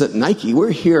 This isn't Nike.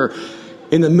 We're here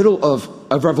in the middle of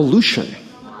a revolution.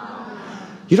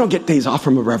 You don't get days off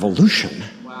from a revolution.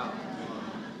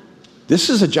 This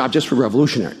is a job just for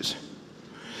revolutionaries.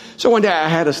 So one day I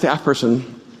had a staff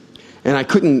person, and I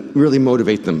couldn't really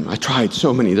motivate them. I tried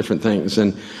so many different things,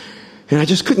 and I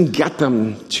just couldn't get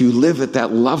them to live at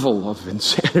that level of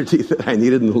insanity that I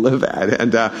needed them to live at.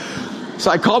 And so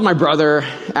I called my brother,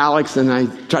 Alex, and I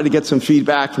tried to get some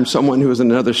feedback from someone who was in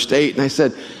another state. And I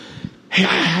said, hey,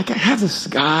 I have this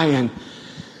guy, and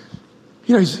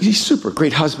he's super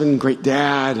great husband, great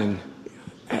dad, and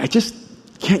I just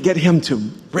can't get him to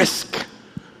risk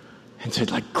and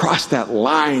to cross that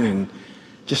line and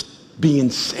just be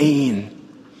insane.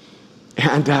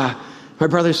 And my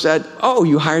brother said, oh,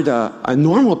 you hired a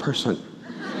normal person.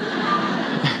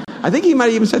 I think he might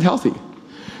have even said healthy.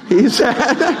 He said,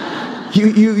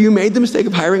 you made the mistake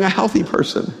of hiring a healthy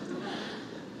person.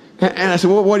 And I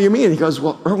said, well, what do you mean? He goes,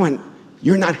 well, Erwin,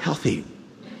 you're not healthy.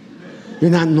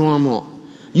 You're not normal.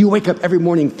 You wake up every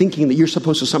morning thinking that you're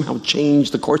supposed to somehow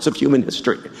change the course of human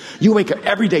history. You wake up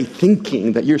every day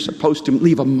thinking that you're supposed to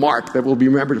leave a mark that will be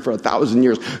remembered for 1,000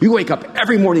 years. You wake up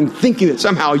every morning thinking that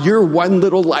somehow your one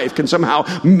little life can somehow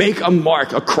make a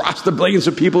mark across the billions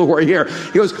of people who are here.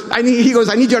 He goes, I need you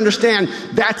to understand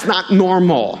that's not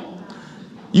normal.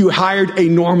 You hired a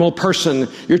normal person.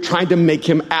 You're trying to make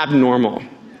him abnormal.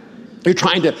 You're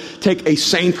trying to take a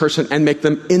sane person and make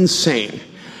them insane.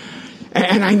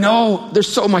 And I know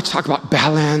there's so much talk about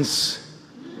balance,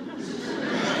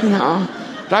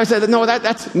 But I said, no,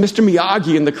 that's Mr.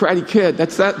 Miyagi in The Karate Kid.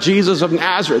 That's that Jesus of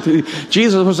Nazareth.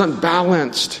 Jesus wasn't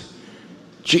balanced.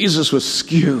 Jesus was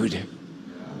skewed.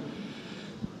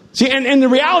 See, and the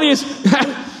reality is,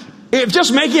 if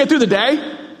just making it through the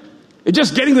day, if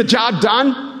just getting the job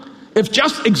done, if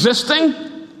just existing,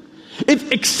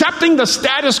 if accepting the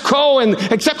status quo and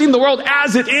accepting the world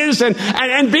as it is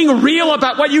and being real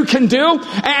about what you can do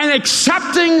and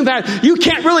accepting that you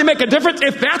can't really make a difference,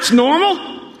 if that's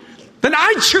normal, then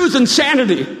I choose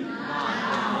insanity.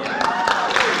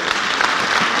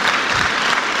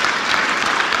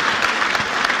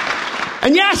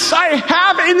 And yes, I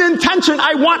have an intention.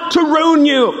 I want to ruin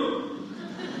you.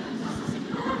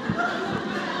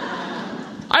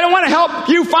 I don't want to help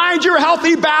you find your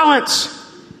healthy balance.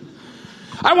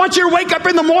 I want you to wake up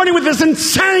in the morning with this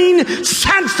insane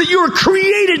sense that you were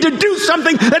created to do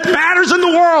something that matters in the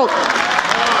world.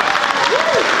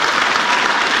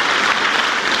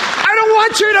 I don't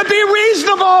want you to be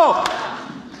reasonable.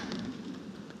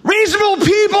 Reasonable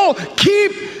people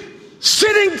keep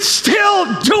sitting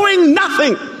still doing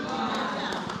nothing.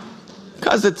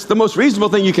 Because it's the most reasonable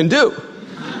thing you can do.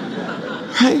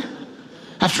 Right?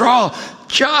 After all,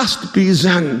 just be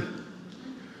zen.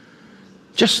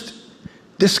 Just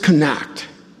disconnect.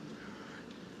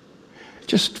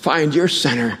 Just find your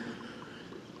center.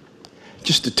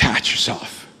 Just detach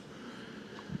yourself.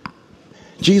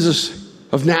 Jesus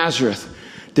of Nazareth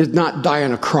did not die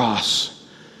on a cross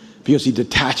because he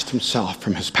detached himself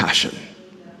from his passion.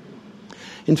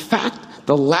 In fact,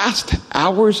 the last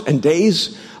hours and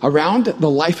days around the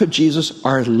life of Jesus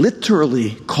are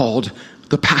literally called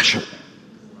the Passion.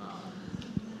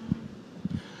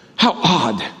 How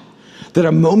odd that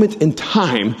a moment in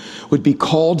time would be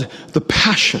called the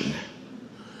Passion.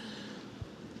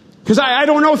 Because I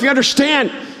don't know if you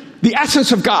understand the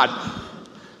essence of God.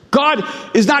 God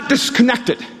is not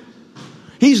disconnected.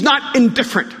 He's not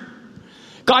indifferent.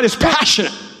 God is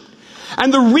passionate.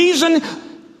 And the reason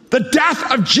the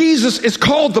death of Jesus is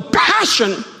called the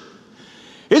Passion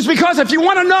is because if you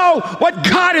want to know what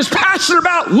God is passionate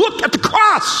about, look at the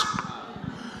cross.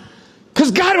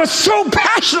 Because God was so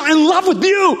passionately in love with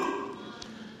you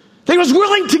that he was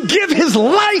willing to give his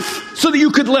life so that you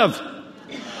could live.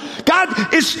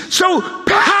 God is so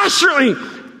passionately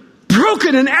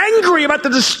broken and angry about the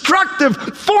destructive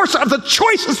force of the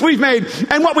choices we've made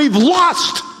and what we've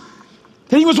lost,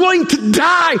 that he was willing to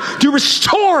die to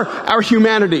restore our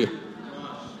humanity.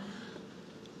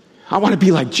 I want to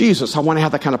be like Jesus. I want to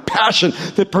have that kind of passion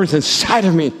that burns inside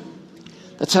of me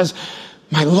that says,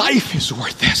 my life is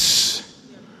worth this.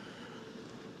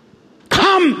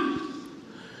 Come.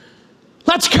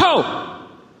 Let's go.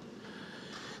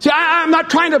 See, I'm not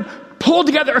trying to pull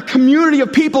together a community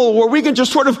of people where we can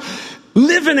just sort of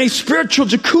live in a spiritual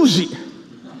jacuzzi.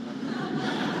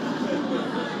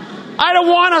 I don't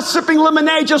want us sipping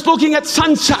lemonade just looking at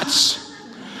sunsets.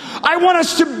 I want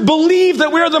us to believe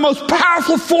that we're the most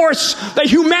powerful force that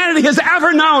humanity has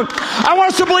ever known. I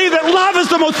want us to believe that love is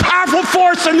the most powerful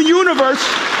force in the universe.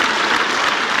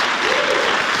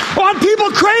 I want people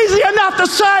crazy enough to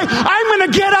say, I'm going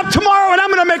to get up tomorrow and I'm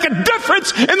going to make a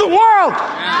difference in the world.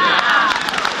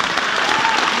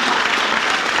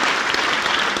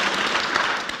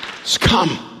 Just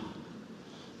come.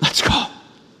 Let's go.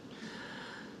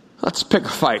 Let's pick a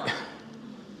fight.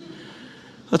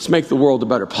 Let's make the world a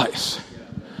better place.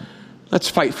 Let's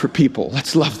fight for people.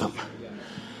 Let's love them.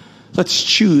 Let's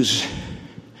choose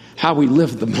how we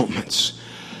live the moments.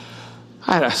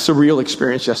 I had a surreal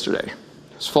experience yesterday.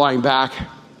 I was flying back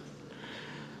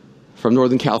from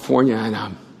Northern California and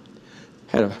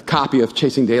had a copy of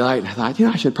Chasing Daylight. And I thought,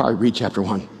 I should probably read chapter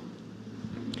 1.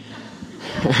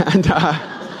 And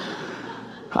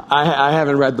I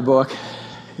haven't read the book,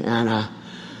 and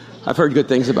I've heard good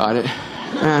things about it,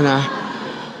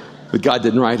 but God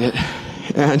didn't write it.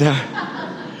 And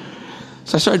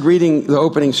so I started reading the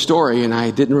opening story, and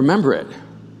I didn't remember it.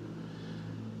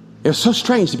 It was so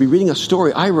strange to be reading a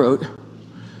story I wrote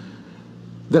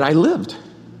that I lived.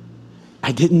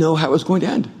 I didn't know how it was going to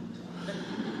end.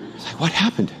 I was like, what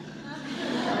happened?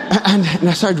 And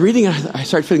I started reading, and I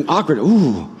started feeling awkward.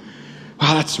 Ooh,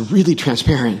 wow, that's really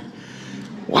transparent.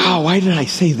 Wow, why did I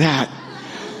say that?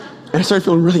 And I started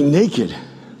feeling really naked,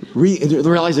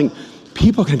 realizing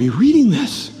people are going to be reading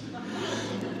this.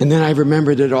 And then I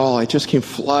remembered it all. It just came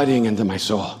flooding into my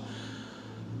soul.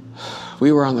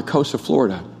 We were on the coast of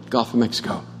Florida, Gulf of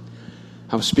Mexico.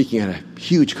 I was speaking at a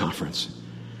huge conference.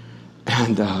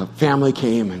 And family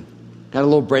came and got a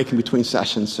little break in between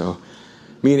sessions. So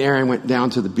me and Aaron went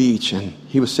down to the beach, and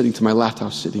he was sitting to my left. I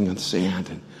was sitting on the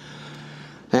sand.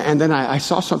 And then I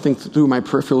saw something through my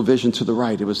peripheral vision to the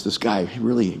right. It was this guy,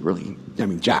 really,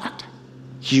 jacked,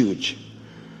 huge.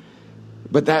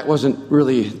 But that wasn't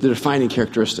really the defining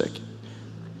characteristic.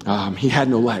 He had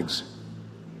no legs.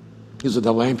 He was a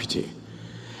double amputee.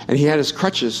 And he had his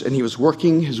crutches, and he was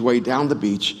working his way down the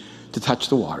beach to touch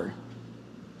the water.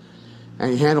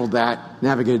 And he handled that,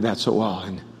 navigated that so well.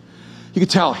 And you could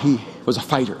tell he was a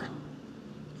fighter.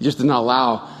 He just did not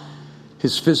allow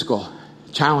his physical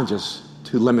challenges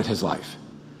to limit his life.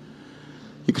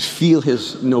 You could feel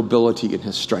his nobility and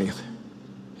his strength,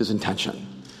 his intention.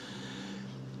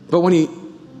 But when he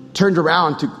turned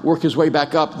around to work his way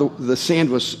back up, the sand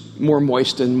was more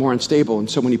moist and more unstable. And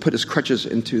so when he put his crutches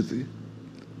into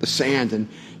the sand and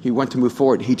he went to move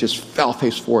forward, he just fell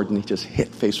face forward, and he just hit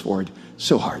face forward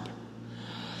so hard.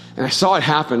 And I saw it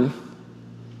happen,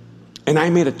 and I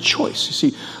made a choice. You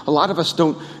see, a lot of us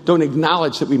don't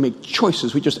acknowledge that we make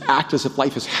choices. We just act as if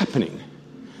life is happening.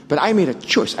 But I made a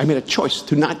choice. I made a choice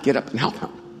to not get up and help him.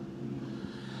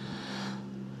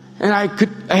 And I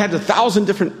had 1,000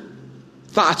 different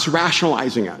thoughts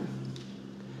rationalizing it.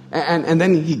 And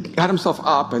then he got himself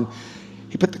up, and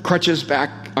he put the crutches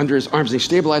back under his arms, and he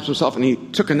stabilized himself, and he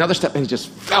took another step, and he just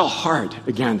fell hard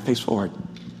again, face forward.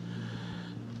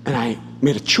 And I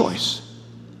made a choice.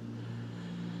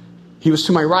 He was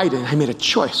to my right, and I made a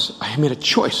choice. I made a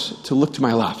choice to look to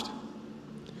my left.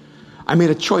 I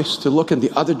made a choice to look in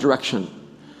the other direction,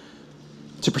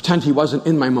 to pretend he wasn't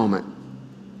in my moment.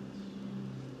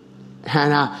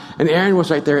 And Aaron was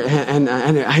right there, and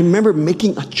I remember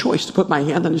making a choice to put my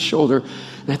hand on his shoulder,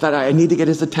 and I thought, I need to get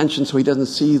his attention so he doesn't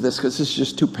see this, because this is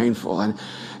just too painful. And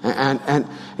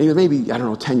he was maybe,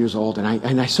 10 years old, and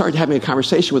I started having a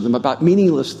conversation with him about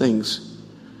meaningless things,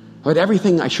 about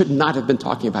everything I should not have been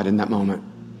talking about in that moment.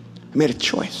 I made a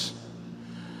choice.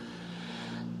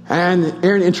 And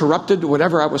Aaron interrupted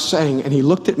whatever I was saying, and he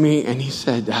looked at me and he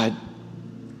said, Dad,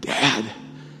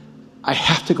 I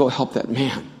have to go help that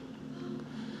man.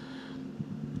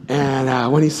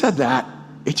 And when he said that,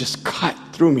 it just cut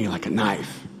through me like a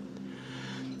knife.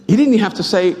 He didn't even have to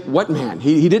say, what man?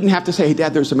 He didn't have to say, hey,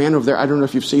 Dad, there's a man over there. I don't know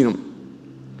if you've seen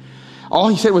him. All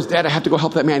he said was, Dad, I have to go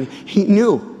help that man. He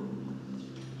knew.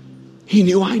 He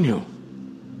knew I knew.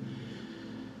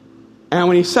 And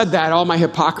when he said that, all my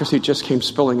hypocrisy just came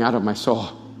spilling out of my soul.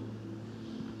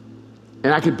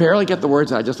 And I could barely get the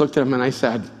words out. I just looked at him and I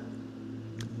said,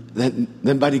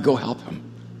 then buddy, go help him.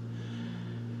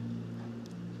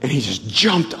 And he just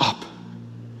jumped up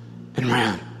and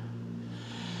ran.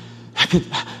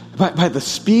 By the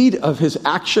speed of his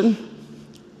action,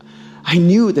 I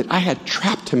knew that I had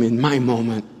trapped him in my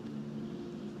moment.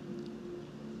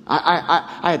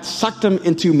 I had sucked him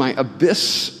into my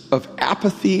abyss of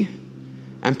apathy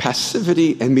and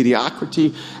passivity and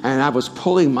mediocrity, and I was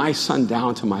pulling my son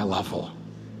down to my level.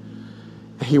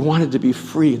 And he wanted to be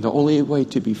free, and the only way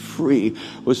to be free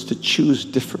was to choose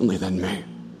differently than me.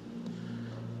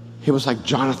 He was like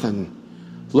Jonathan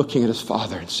looking at his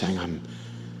father and saying,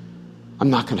 I'm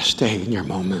not going to stay in your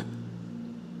moment.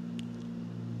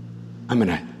 I'm going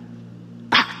to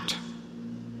act.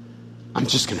 I'm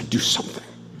just going to do something.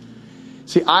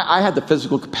 See, I had the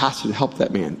physical capacity to help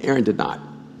that man. Aaron did not.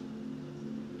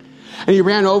 And he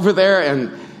ran over there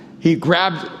and he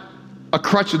grabbed a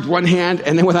crutch with one hand,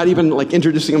 and then without even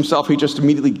introducing himself, he just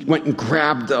immediately went and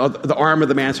grabbed the arm of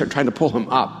the man and started trying to pull him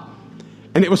up.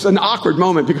 And it was an awkward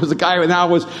moment because the guy now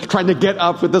was trying to get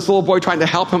up with this little boy trying to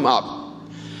help him up.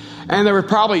 And there were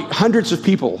probably hundreds of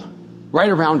people right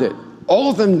around it, all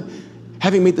of them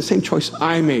having made the same choice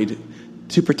I made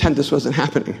to pretend this wasn't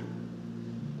happening.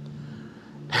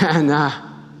 And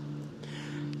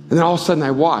then all of a sudden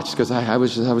I watched because I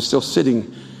was still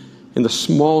sitting in the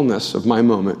smallness of my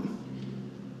moment,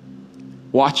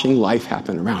 watching life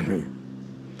happen around me.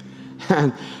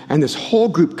 And this whole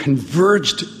group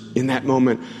converged in that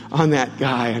moment on that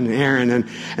guy and Aaron, and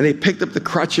they picked up the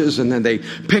crutches, and then they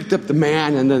picked up the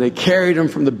man, and then they carried him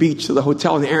from the beach to the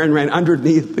hotel, and Aaron ran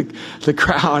underneath the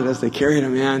crowd as they carried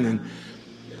him in. And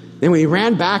then when he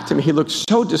ran back to me, he looked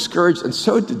so discouraged and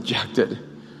so dejected.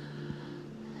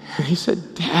 And he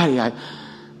said, "Daddy,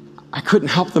 I couldn't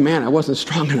help the man. I wasn't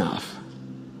strong enough."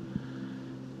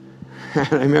 And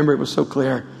I remember it was so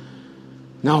clear.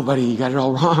 "No, buddy, you got it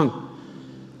all wrong.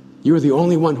 You were the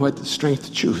only one who had the strength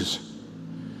to choose.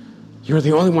 You were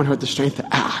the only one who had the strength to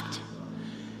act.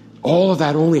 All of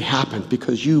that only happened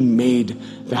because you made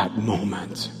that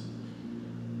moment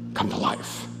come to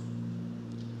life."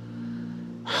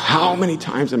 How many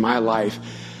times in my life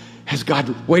has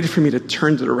God waited for me to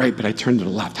turn to the right, but I turned to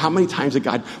the left? How many times did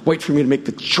God wait for me to make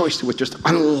the choice to just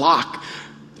unlock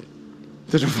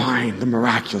the divine, the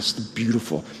miraculous, the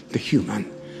beautiful, the human?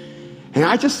 And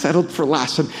I just settled for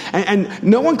less. And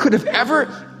no one could have ever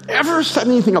said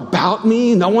anything about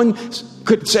me. No one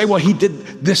could say, well, he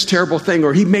did this terrible thing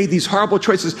or he made these horrible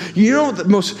choices. You know, the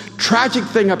most tragic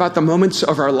thing about the moments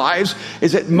of our lives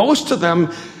is that most of them,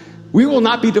 we will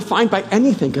not be defined by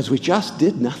anything because we just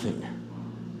did nothing.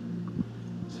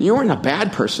 So you weren't a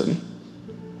bad person.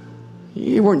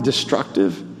 You weren't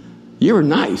destructive. You were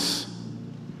nice.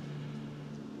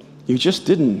 You just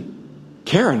didn't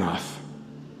care enough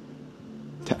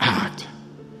to act.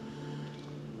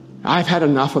 I've had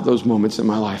enough of those moments in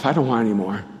my life. I don't want any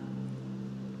more.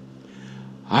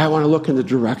 I want to look in the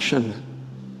direction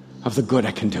of the good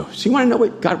I can do. So you want to know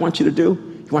what God wants you to do?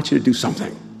 He wants you to do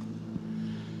something.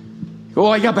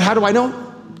 Oh, yeah, but how do I know?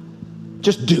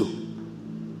 Just do.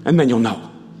 And then you'll know.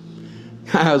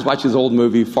 I was watching this old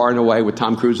movie, Far and Away, with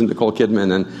Tom Cruise and Nicole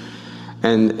Kidman,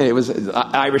 and it was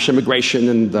Irish immigration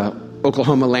and the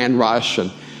Oklahoma land rush,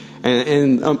 and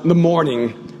in the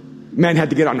morning, men had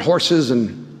to get on horses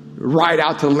and ride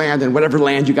out to the land, and whatever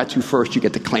land you got to first, you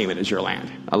get to claim it as your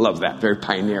land. I love that. Very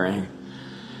pioneering.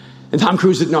 And Tom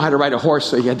Cruise didn't know how to ride a horse,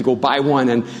 so he had to go buy one,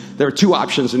 and there were two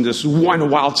options, and this one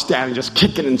wild stallion just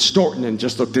kicking and snorting and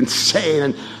just looked insane.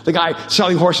 And the guy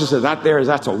selling horses said,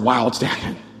 that's a wild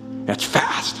stallion. That's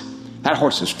fast. That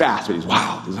horse is fast, but he's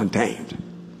wild. He's untamed.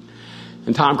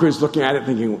 And Tom Cruise looking at it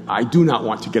thinking, I do not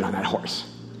want to get on that horse.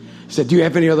 He said, do you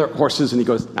have any other horses? And he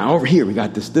goes, now over here we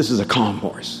got this. This is a calm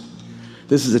horse.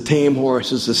 This is a tame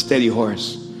horse. This is a steady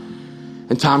horse.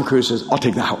 And Tom Cruise says, I'll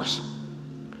take that horse.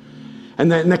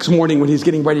 And then next morning when he's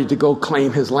getting ready to go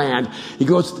claim his land, he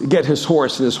goes to get his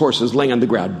horse, and his horse is laying on the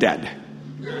ground dead.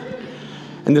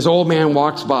 And this old man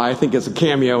walks by, I think it's a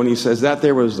cameo, and he says, that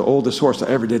there was the oldest horse I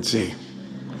ever did see.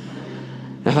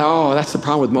 And I thought, that's the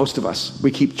problem with most of us.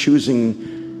 We keep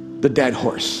choosing the dead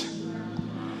horse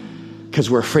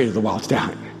because we're afraid of the wild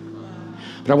stallion.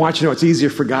 But I want you to know it's easier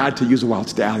for God to use a wild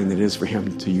stallion than it is for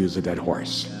him to use a dead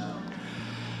horse.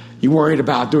 You worried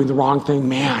about doing the wrong thing?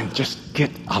 Man, just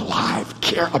get alive.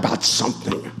 Care about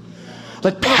something.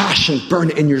 Let passion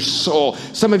burn in your soul.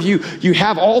 Some of you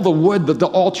have all the wood that the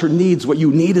altar needs. What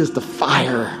you need is the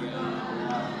fire.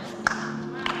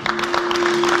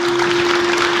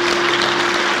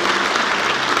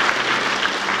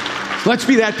 Let's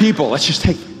be that people. Let's just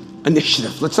take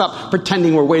initiative. Let's stop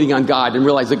pretending we're waiting on God and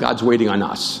realize that God's waiting on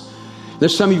us.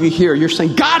 There's some of you here, you're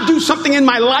saying, God, do something in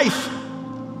my life.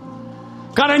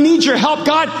 God, I need your help.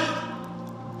 God,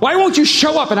 why won't you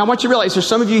show up? And I want you to realize there's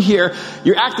some of you here,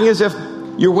 you're acting as if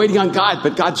you're waiting on God,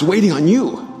 but God's waiting on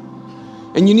you.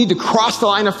 And you need to cross the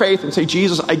line of faith and say,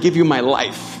 Jesus, I give you my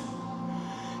life.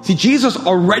 See, Jesus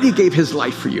already gave his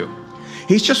life for you.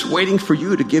 He's just waiting for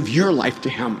you to give your life to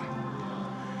him.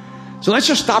 So let's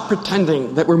just stop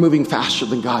pretending that we're moving faster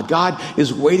than God. God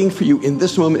is waiting for you in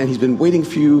this moment, and he's been waiting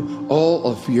for you all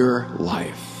of your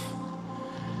life.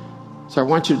 So I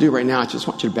want you to do right now, I just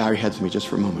want you to bow your heads with me just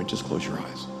for a moment. Just close your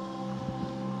eyes.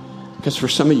 Because for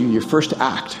some of you, your first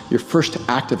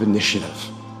act of initiative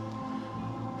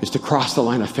is to cross the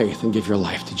line of faith and give your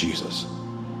life to Jesus.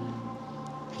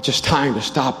 It's just time to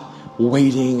stop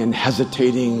waiting and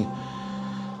hesitating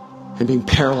and being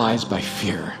paralyzed by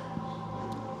fear.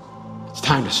 It's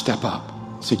time to step up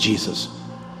and say, Jesus,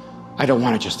 I don't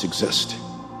want to just exist.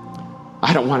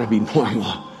 I don't want to be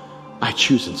normal. I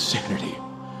choose insanity.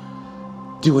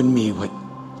 Do in me what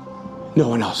no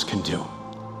one else can do.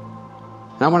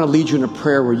 And I want to lead you in a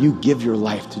prayer where you give your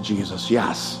life to Jesus.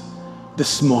 Yes,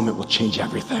 this moment will change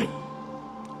everything.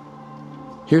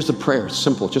 Here's the prayer. It's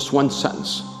simple, just one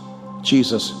sentence.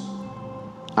 Jesus,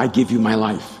 I give you my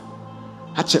life.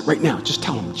 That's it right now. Just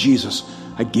tell him, Jesus,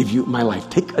 I give you my life.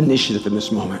 Take initiative in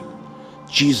this moment.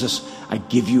 Jesus, I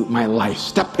give you my life.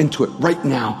 Step into it right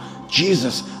now.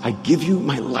 Jesus, I give you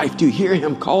my life. Do you hear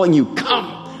him calling you?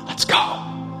 Come, let's go.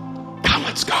 Come,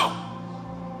 let's go.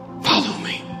 Follow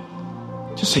me.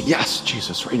 Just say, yes,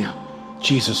 Jesus, right now.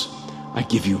 Jesus, I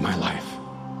give you my life.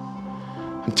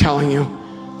 I'm telling you,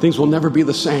 things will never be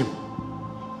the same.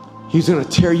 He's going to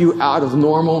tear you out of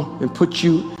normal and put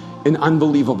you in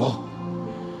unbelievable.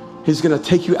 He's going to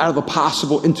take you out of the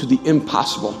possible into the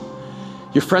impossible.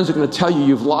 Your friends are going to tell you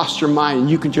you've lost your mind, and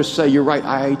you can just say, you're right,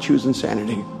 I choose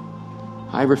insanity.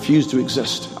 I refuse to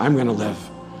exist. I'm going to live.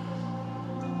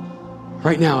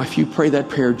 Right now, if you pray that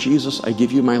prayer, Jesus, I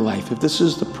give you my life. If this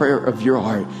is the prayer of your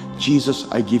heart, Jesus,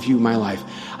 I give you my life.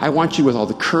 I want you with all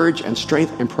the courage and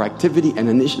strength and proactivity and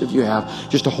initiative you have,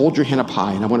 just to hold your hand up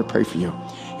high, and I want to pray for you.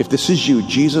 If this is you,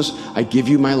 Jesus, I give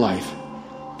you my life.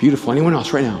 Beautiful. Anyone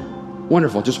else right now?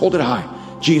 Wonderful. Just hold it high.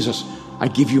 Jesus, I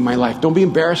give you my life. Don't be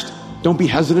embarrassed. Don't be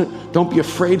hesitant. Don't be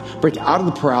afraid. Break out of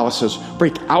the paralysis.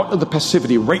 Break out of the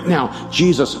passivity right now.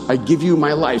 Jesus, I give you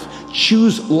my life.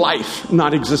 Choose life,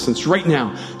 not existence. Right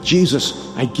now.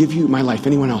 Jesus, I give you my life.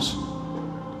 Anyone else?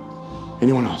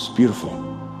 Anyone else? Beautiful.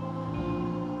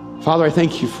 Father, I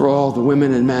thank you for all the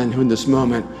women and men who in this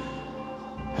moment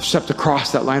have stepped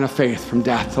across that line of faith from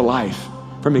death to life,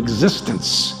 from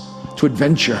existence to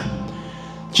adventure.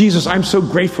 Jesus, I'm so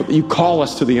grateful that you call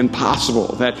us to the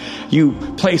impossible, that you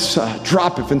place a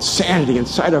drop of insanity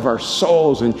inside of our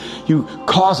souls, and you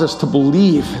cause us to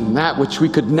believe in that which we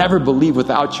could never believe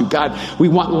without you. God, we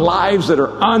want lives that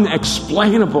are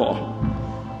unexplainable.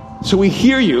 So we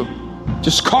hear you.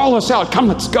 Just call us out. Come,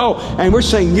 let's go. And we're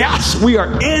saying, yes, we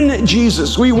are in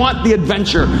Jesus. We want the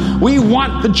adventure. We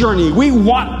want the journey. We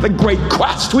want the great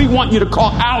quest. We want you to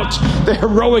call out the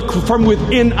heroic from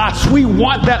within us. We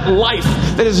want that life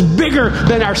that is bigger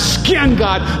than our skin,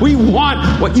 God. We want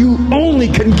what you only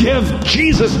can give.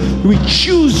 Jesus, we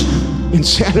choose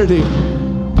insanity.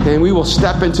 And we will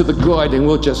step into the good, and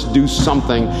we'll just do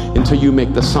something until you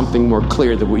make the something more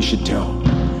clear that we should do.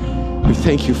 We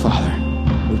thank you, Father.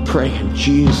 We pray in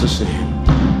Jesus' name.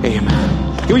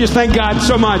 Amen. Can we just thank God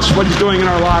so much for what he's doing in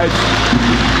our lives?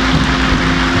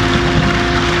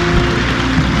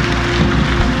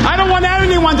 I don't want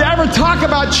anyone to ever talk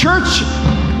about church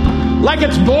like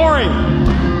it's boring,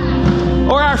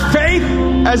 or our faith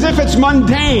as if it's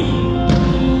mundane.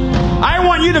 I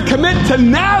want you to commit to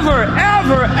never,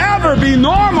 ever, ever be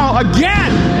normal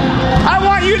again. I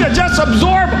want you to just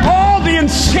absorb all the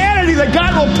insanity that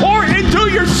God will pour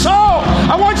into your soul.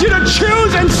 I want you to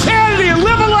choose insanity and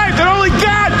live a life that only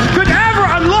God could ever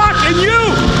unlock in you.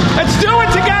 Let's do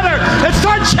it together. Let's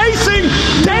start chasing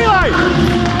daylight.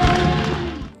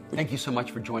 Thank you so much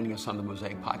for joining us on the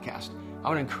Mosaic Podcast. I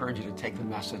want to encourage you to take the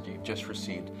message you've just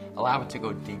received, allow it to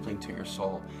go deeply into your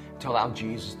soul, to allow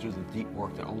Jesus to do the deep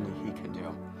work that only he can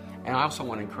do. And I also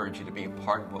want to encourage you to be a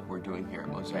part of what we're doing here at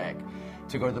Mosaic,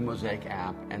 to go to the Mosaic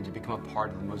app and to become a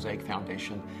part of the Mosaic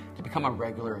Foundation, to become a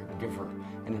regular giver,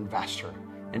 an investor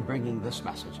in bringing this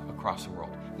message across the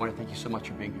world. I want to thank you so much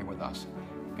for being here with us.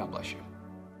 God bless you.